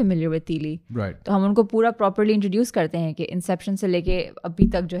are not familiar with Teeli. Right. तो हम उनको पूरा properly introduce करते हैं कि inception से लेके अभी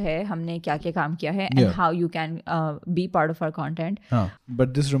तक जो है हमने क्या क्या काम किया है and how you can be part of our content.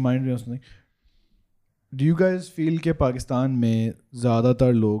 But this reminds me of something. Do you guys feel कि पाकिस्तान में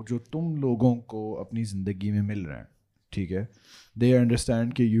ज़्यादातर लोग जो तुम लोगों को अपनी ज़िंदगी में मिल रहे हैं, ठीक है, they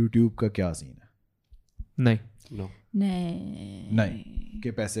understand कि YouTube का क्या सीन है? नहीं. नहीं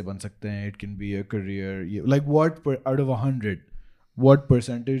कि पैसे बन सकते हैं, it can be a career. Like what out of 100, what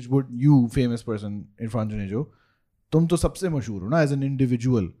percentage would you, famous person, Irfan Junejo, तुम तो सबसे मशहूर हो ना as an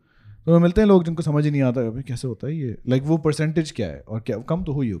individual, तो मिलते हैं लोग जिनको समझ ही नहीं आता अभी कैसे होता है ये, like वो percentage क्या है और क्या कम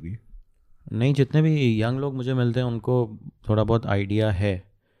तो हुई होगी. नहीं, जितने भी यंग लोग मुझे मिलते हैं उनको थोड़ा बहुत आइडिया है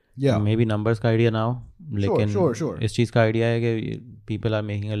मे बी नंबर्स का आइडिया ना हो, लेकिन sure. इस चीज़ का आइडिया है कि people are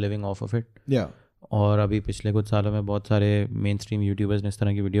making a living of of it. और अभी पिछले कुछ सालों में बहुत सारे मेन स्ट्रीम यूट्यूबर्स ने इस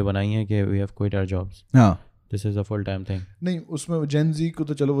तरह की वीडियो बनाई हैं कि we have quit our jobs, this is a full time thing. नहीं, उसमें जेन जी को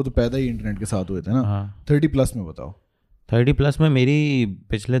तो चलो वो तो पैदा ही इंटरनेट के साथ हुए थे ना। हाँ, 30+ में बताओ। 30+ में मेरी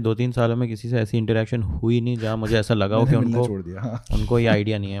पिछले 2-3 सालों में किसी से ऐसी इंटरेक्शन हुई नहीं जहाँ मुझे ऐसा लगा हो कि उनको ये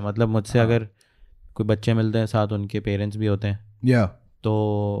आइडिया नहीं है। मतलब मुझसे अगर कोई बच्चे मिलते हैं साथ, उनके पेरेंट्स भी होते हैं,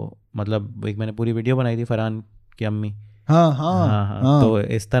 तो मतलब एक मैंने पूरी वीडियो बनाई थी फरहान की अम्मी। हाँ, तो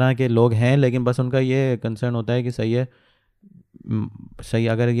इस तरह के लोग हैं, लेकिन बस उनका ये कंसर्न होता है कि सही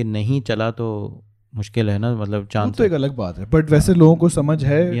अगर ये नहीं चला तो मुश्किल है ना, मतलब चांस तो एक अलग बात है, बट वैसे लोगों को समझ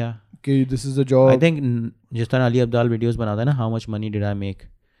है कि this is a job. I think जिस तरह अली अब्दाल वीडियोस बनाता है ना, how much money did I make,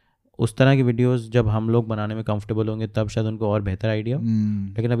 उस तरह की वीडियोस जब हम लोग बनाने में कंफर्टेबल होंगे तब शायद उनको और बेहतर आइडिया हो।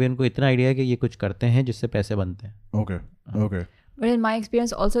 लेकिन अभी उनको इतना आइडिया है कि ये कुछ करते हैं जिससे पैसे बनते हैं। Okay. But in my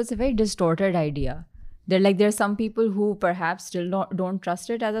experience also, it's a very distorted idea. There are some people who perhaps still don't trust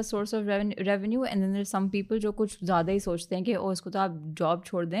it as a source of revenue, and then there's some people जो कुछ ज़्यादा ही सोचते हैं कि इसको तो आप job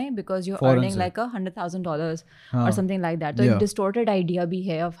छोड़ दें because you're earning like $100,000 or something like that. तो एक distorted idea भी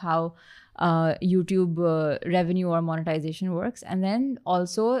है of how YouTube revenue or monetization works, and then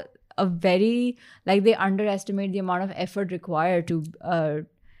also a very they underestimate the amount of effort required to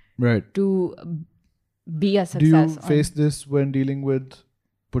to be a success. Do you face this when dealing with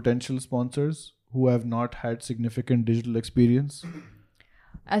potential sponsors who have not had significant digital experience?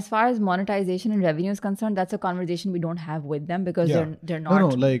 As far as monetization and revenue is concerned, that's a conversation we don't have with them because they're not. No,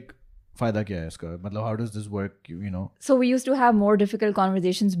 like फायदा क्या है इसका, मतलब how does this work, you know? So we used to have more difficult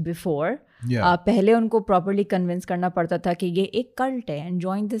conversations before. पहले उनको properly convince करना पड़ता था कि ये एक cult है and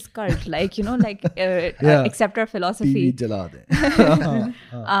join this cult, accept our philosophy. TV जला दें.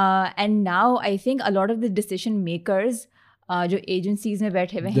 And now I think a lot of the decision makers जो agencies में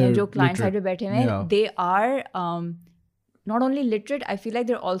बैठे हुए हैं, जो client side में बैठे हुए हैं, they are not only literate, I feel like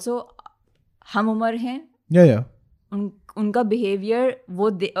they're also हम उम्र हैं. उनका बिहेवियर वो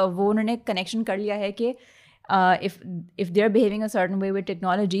उन्होंने कनेक्शन कर लिया है कि if they're behaving a certain way with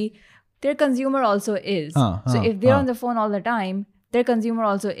technology, their consumer also is. So if they're on the phone all the time, their consumer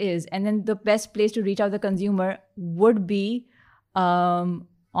also is. And then the best place to reach out the consumer would be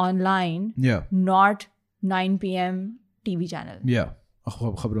online, not 9 p.m. TV channel.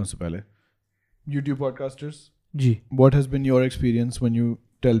 खबरों से पहले YouTube podcasters. Ji. What has been your experience when you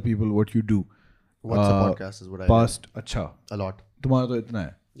tell people what you do? What's a podcast is what I past अच्छा a lot. तुम्हारा तो इतना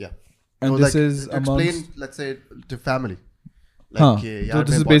है. Yeah. And this is explain, let's say, to family. So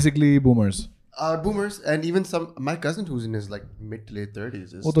this is basically boomers. Boomers, and even my cousin who's in his mid to late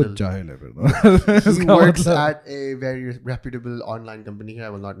 30s is वो तो जाहिल है फिर. He works at a very reputable online company here, I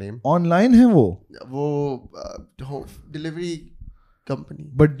will not name. Online है वो delivery company.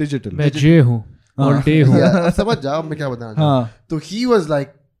 But digital. मैं जे हूँ all day हूँ. समझ जाओ मैं क्या बताना चाहता हूँ. तो he was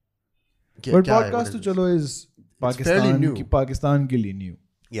like, but podcast तो चलो is पाकिस्तान के लिए new.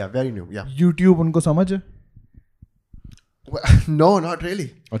 Yeah, very new. Yeah. YouTube उनको समझ है? No, not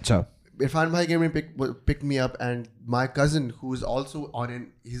really. अच्छा. Irfan bhai came and picked me up, and my cousin who's also on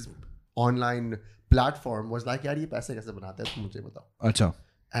his online platform was like, यार ये पैसे कैसे बनाते हैं तुम मुझे बताओ. अच्छा.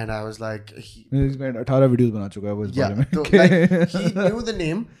 And I was like, मैं 18 वीडियोस बना चुका है वो इस बारे में. So he knew the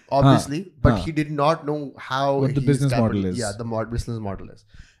name obviously, but he did not know how what the business model is. Yeah, the business model is.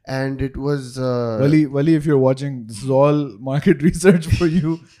 And it was Wali, if you're watching, this is all market research for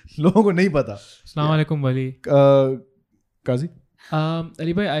you. लोगों को नहीं पता. Assalamu alaikum Wali. Kazi?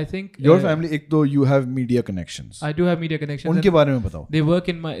 Ali bhai, I think your family, एक तो you have media connections. I do have media connections. उनके बारे में बताओ. They work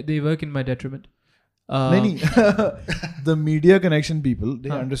in my detriment. नहीं. The media connection people,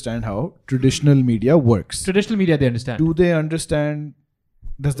 they understand how traditional media works. Traditional media they understand. Do they understand?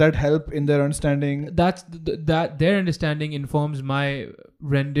 Does that help in their understanding? That their understanding informs my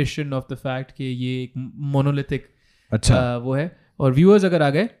rendition of the fact कि ये एक monolithic वो है, और viewers अगर आ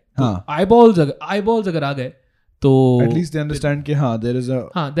गए, eyeballs अगर आ गए, तो at least they understand कि हाँ there is a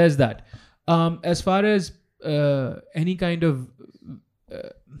there's that. As far as any kind of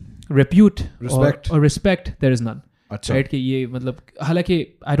repute or respect, there is none. अच्छा. Right कि ये मतलब हालांकि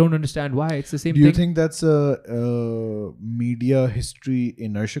I don't understand why it's the same thing. Do you think that's a media history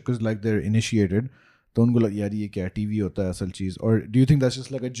inertia because they're initiated, तो उनको लग यार ये क्या टीवी होता है असल चीज, or do you think that's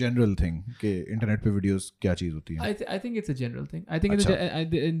just like a general thing कि इंटरनेट पे वीडियोस क्या चीज होती है? I think it's a general thing. I think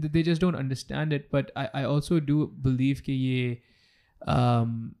they just don't understand it, but I also do believe कि ये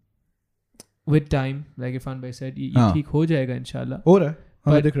with time, like Irfan bhai said, ये ठीक हो जाएगा इंशाल्लाह. हो रहा है,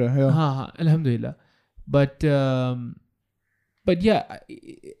 हमें दिख रहा है. हाँ अल्हम्दुलिल्लाह. But yeah,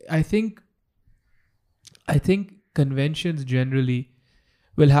 I think conventions generally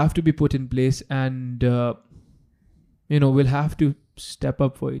will have to be put in place, and we'll have to step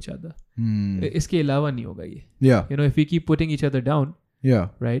up for each other. इसके अलावा नहीं होगा ये. Yeah. If we keep putting each other down, Yeah.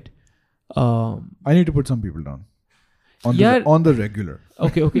 right? I need to put some people down. On the regular.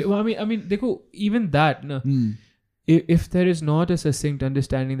 Okay. Well, I mean, देखो, even that, no. If there is not a succinct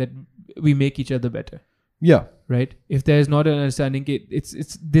understanding that we make each other better. Yeah. Right? If there is not an understanding,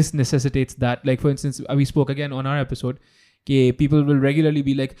 it's this necessitates that. Like, for instance, we spoke again on our episode, people will regularly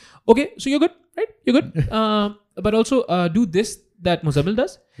be like, okay, so you're good, right? You're good. But also do this that Muzammil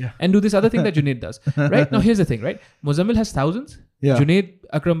does, and do this other thing that Junaid does. Right? Now, here's the thing, right? Muzammil has thousands. Yeah. Junaid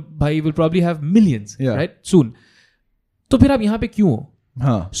Akram Bhai will probably have millions, right? Soon. तो फिर आप यहाँ पे क्यों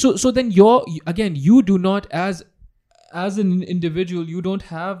हो? So then you do not, as an individual, you don't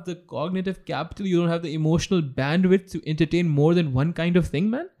have the cognitive capital, you don't have the emotional bandwidth to entertain more than one kind of thing,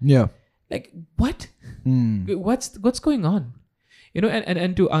 man. Yeah. Like, what? What's going on?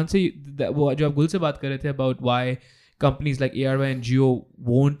 And to answer that, जो आप गुल से बात कर रहे थे about why companies like ARY and Jio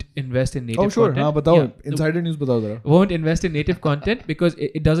won't invest in native content. हाँ बताओ, insider news बताओ जरा. Won't invest in native content because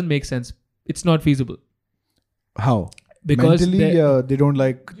it doesn't make sense. It's not feasible. How? Because mentally they don't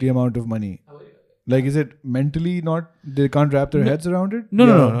like the amount of money. Like, is it mentally not, they can't wrap their heads around it? No.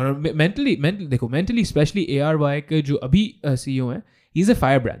 Mentally देखो, mentally, especially ARY के जो अभी CEO है, he's a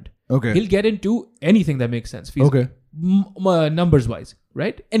firebrand. Okay. He'll get into anything that makes sense. Okay. Numbers wise,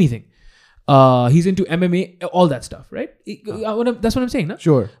 right? Anything. He's into MMA, all that stuff, right? That's what I'm saying, no?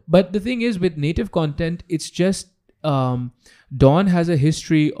 Sure. But the thing is, with native content, it's just Dawn has a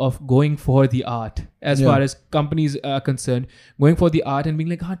history of going for the art as far as companies are concerned, going for the art and being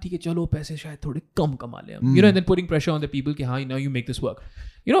like, हाँ ठीक है, चलो पैसे शायद थोड़े कम कमा ले हम, and then putting pressure on the people कि हाँ, now you make this work,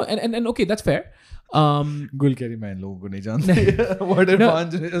 and okay, that's fair. गुल कह रही, मैं इन लोगों को नहीं जानती. What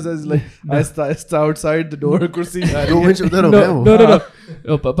Irfan is like, I outside the door, कुर्सी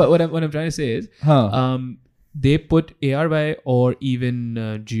No. But what I'm trying to say is, they put ARY or even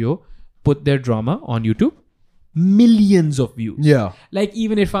Jio put their drama on YouTube. Millions of views. Yeah. Like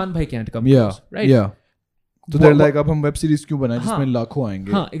even Irfan bhai can't come close, right? Yeah. So they're like, अब हम web series क्यों बनाएं जिसमें लाखों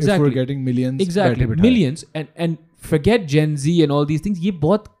आएंगे? Exactly. If we're getting millions. Exactly. Millions and forget Gen Z and all these things. ये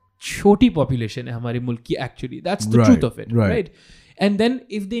बहुत छोटी population है हमारे मुल्क की actually. That's the truth of it, right? And then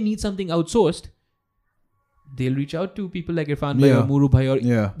if they need something outsourced, they'll reach out to people like Irfan bhai or Muru bhai or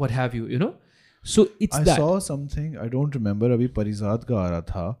what have you, So it's that. I saw something, I don't remember, अभी परिजात का आ रहा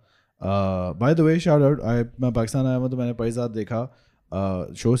था. By the way, shout out, मैं पाकिस्तान आया हूँ तो मैंने परिजात देखा.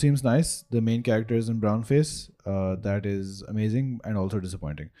 Show seems nice. The main character is in brown face. That is amazing and also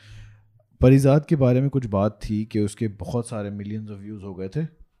disappointing. परिजात के बारे में कुछ बात थी कि उसके बहुत सारे millions of views हो गए थे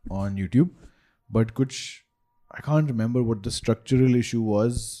on YouTube, but कुछ I can't remember what the structural issue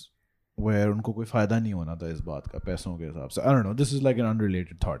was where उनको कोई फ़ायदा नहीं होना था इस बात का पैसों के हिसाब से. I don't know. This is like an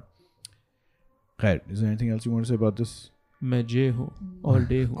unrelated thought. खैर, is there anything else you want to say about this? मैं जे हूँ, all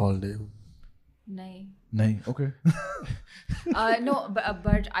day हूँ. नहीं. Okay. No,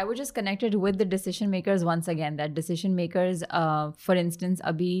 but I was just connected with the decision makers once again. That decision makers, for instance,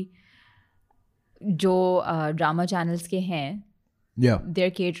 अभी जो drama channels के हैं,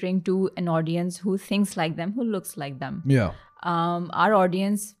 they're catering to an audience who thinks like them, who looks like them. Yeah. Our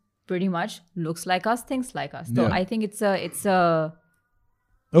audience pretty much looks like us, thinks like us. So I think it's a.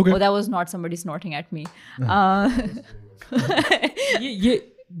 Okay. Oh, that was not somebody snorting at me. ये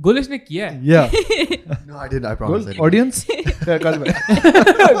गुलिश ने किया है. Yeah. No, I didn't. I promise. Gul, audience.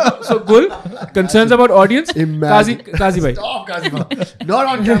 So Gul, concerns about audience. Kazi bhai. Stop, Kazi bhai. Not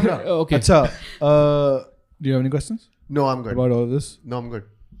on camera. Okay. अच्छा. Do you have any questions? No, I'm good. About all this? No, I'm good.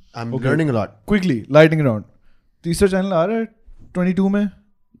 I'm learning a lot. Quickly, lightning round. तीसरा channel आ रहा है 22 में.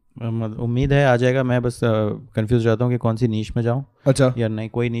 उम्मीद है आ जाएगा. मैं बस कंफ्यूज रहता हूँ कि कौन सी नीश में जाऊँ. अच्छा. यार नहीं,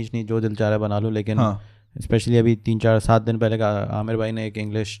 कोई नीश नहीं, जो दिल चाह रहा है बना लूँ. लेकिन स्पेशली अभी 3-4-7 दिन पहले का आमिर भाई ने एक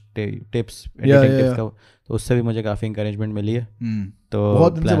इंग्लिश टिप्स एडिटिंग टिप्स का, तो उससे भी मुझे काफ़ी इंकरेजमेंट मिली है. तो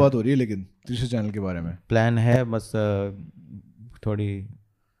बहुत दिन से बात हो रही है लेकिन तीसरे चैनल के बारे में. प्लान है बस थोड़ी.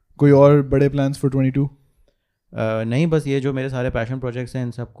 कोई और बड़े प्लान्स फॉर 22? नहीं, बस ये जो मेरे सारे पैशन प्रोजेक्ट्स हैं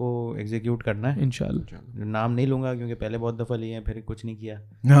इन सबको एग्जीक्यूट करना है इंशाल्लाह. नाम नहीं लूँगा क्योंकि पहले बहुत दफ़ा लिए हैं, फिर कुछ नहीं किया.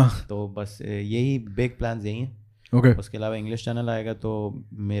 तो बस यही बिग प्लान्स यही हैं. Okay. उसके अलावा इंग्लिश चैनल आएगा तो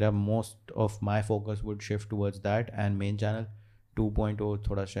मेरा most of my focus would shift towards that, and main channel 2.0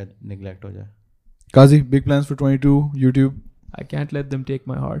 थोड़ा शायद निगलेक्ट हो जाए. Kazi, big plans for 22 YouTube? I can't let them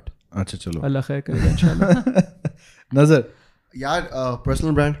take my heart. अच्छा चलो, अल्लाह खैर करेगा इंशाल्लाह. नजर यार,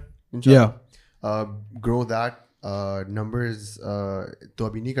 पर्सनल ब्रांड इंशाल्लाह, ग्रो दैट. नंबर्स तो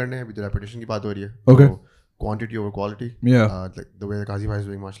अभी नहीं करने हैं, अभी तो रेपुटेशन की बात हो रही है. Okay. Quantity over quality, like the way Kazi bhai is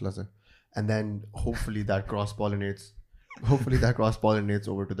doing, माशाल्लाह से. And then hopefully that cross pollinates hopefully that cross pollinates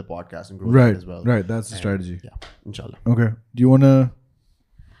over to the podcast and grows it as well. Right, that's the strategy. Yeah, inshallah. Okay. Do you want to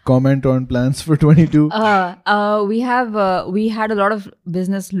comment on plans for 22? We had a lot of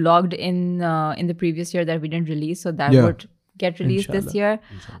business logged in the previous year that we didn't release, so that would get released this year.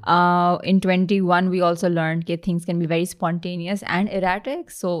 In 21 we also learned that things can be very spontaneous and erratic,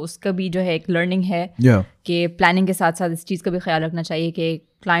 so uska bhi jo hai ek learning hai कि planning के साथ साथ इस चीज़ का भी ख्याल रखना चाहिए कि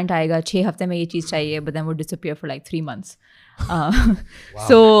client आएगा 6 हफ्ते में ये चीज़ चाहिए, but then would disappear for like 3 months.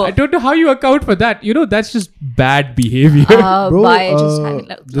 So I don't know how you account for that. You know, that's just bad behavior. Bro, by just having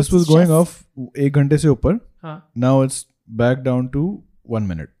like, this was going off 1 घंटे से ऊपर. Now it's back down to 1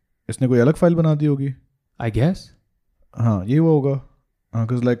 minute. इसने कोई अलग file बना दी होगी. I guess. हाँ, ये हुआ होगा. हाँ,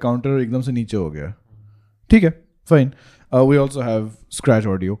 because like counter एकदम से नीचे हो गया. ठीक है, fine. We also have scratch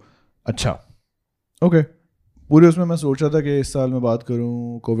audio. अच्छा. Okay. पूरे उसमें मैं सोच रहा था कि इस साल मैं बात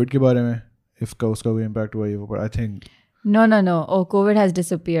करूँ कोविड के बारे में, इसका उसका कोई इम्पैक्ट हुआ ये वो, but I think No. Oh, COVID has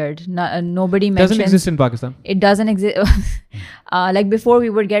disappeared. Nobody mentions. Doesn't exist in Pakistan. It doesn't exist. Like before, we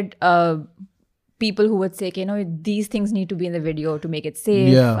would get people who would say, okay, these things need to be in the video to make it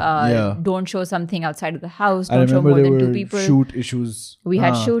safe. Don't show something outside of the house. Don't show more than 2 people. Shoot issues. We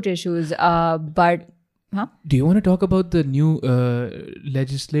had shoot issues. But do you want to talk about the new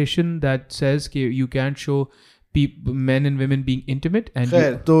legislation that says that you can't show men and women being intimate? And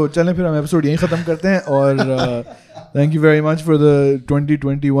तो चलें फिर हम episode यहीं ख़त्म करते हैं और thank you very much for the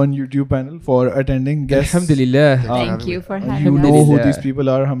 2021 YouTube panel for attending guests. Alhamdulillah. Thank you for having us. You know who these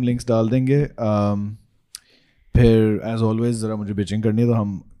people are. हम links डाल देंगे. फिर as always ज़रा मुझे bitching करनी है तो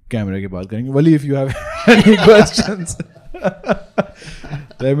हम कैमरे के बात करेंगे. वली if you have any questions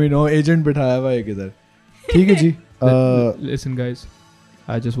let me know. Agent बिठाया हुआ है किधर. ठीक है जी. Listen guys,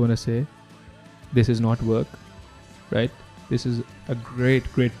 I just want to say this is not work. Right, this is a great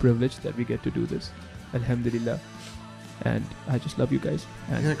privilege that we get to do this. Alhamdulillah, and I just love you guys.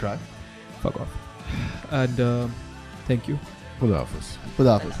 And I'm gonna cry. Fuck off. And thank you. Khuda Hafiz.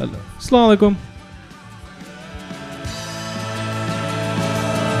 Khuda Hafiz. Assalamu alaikum.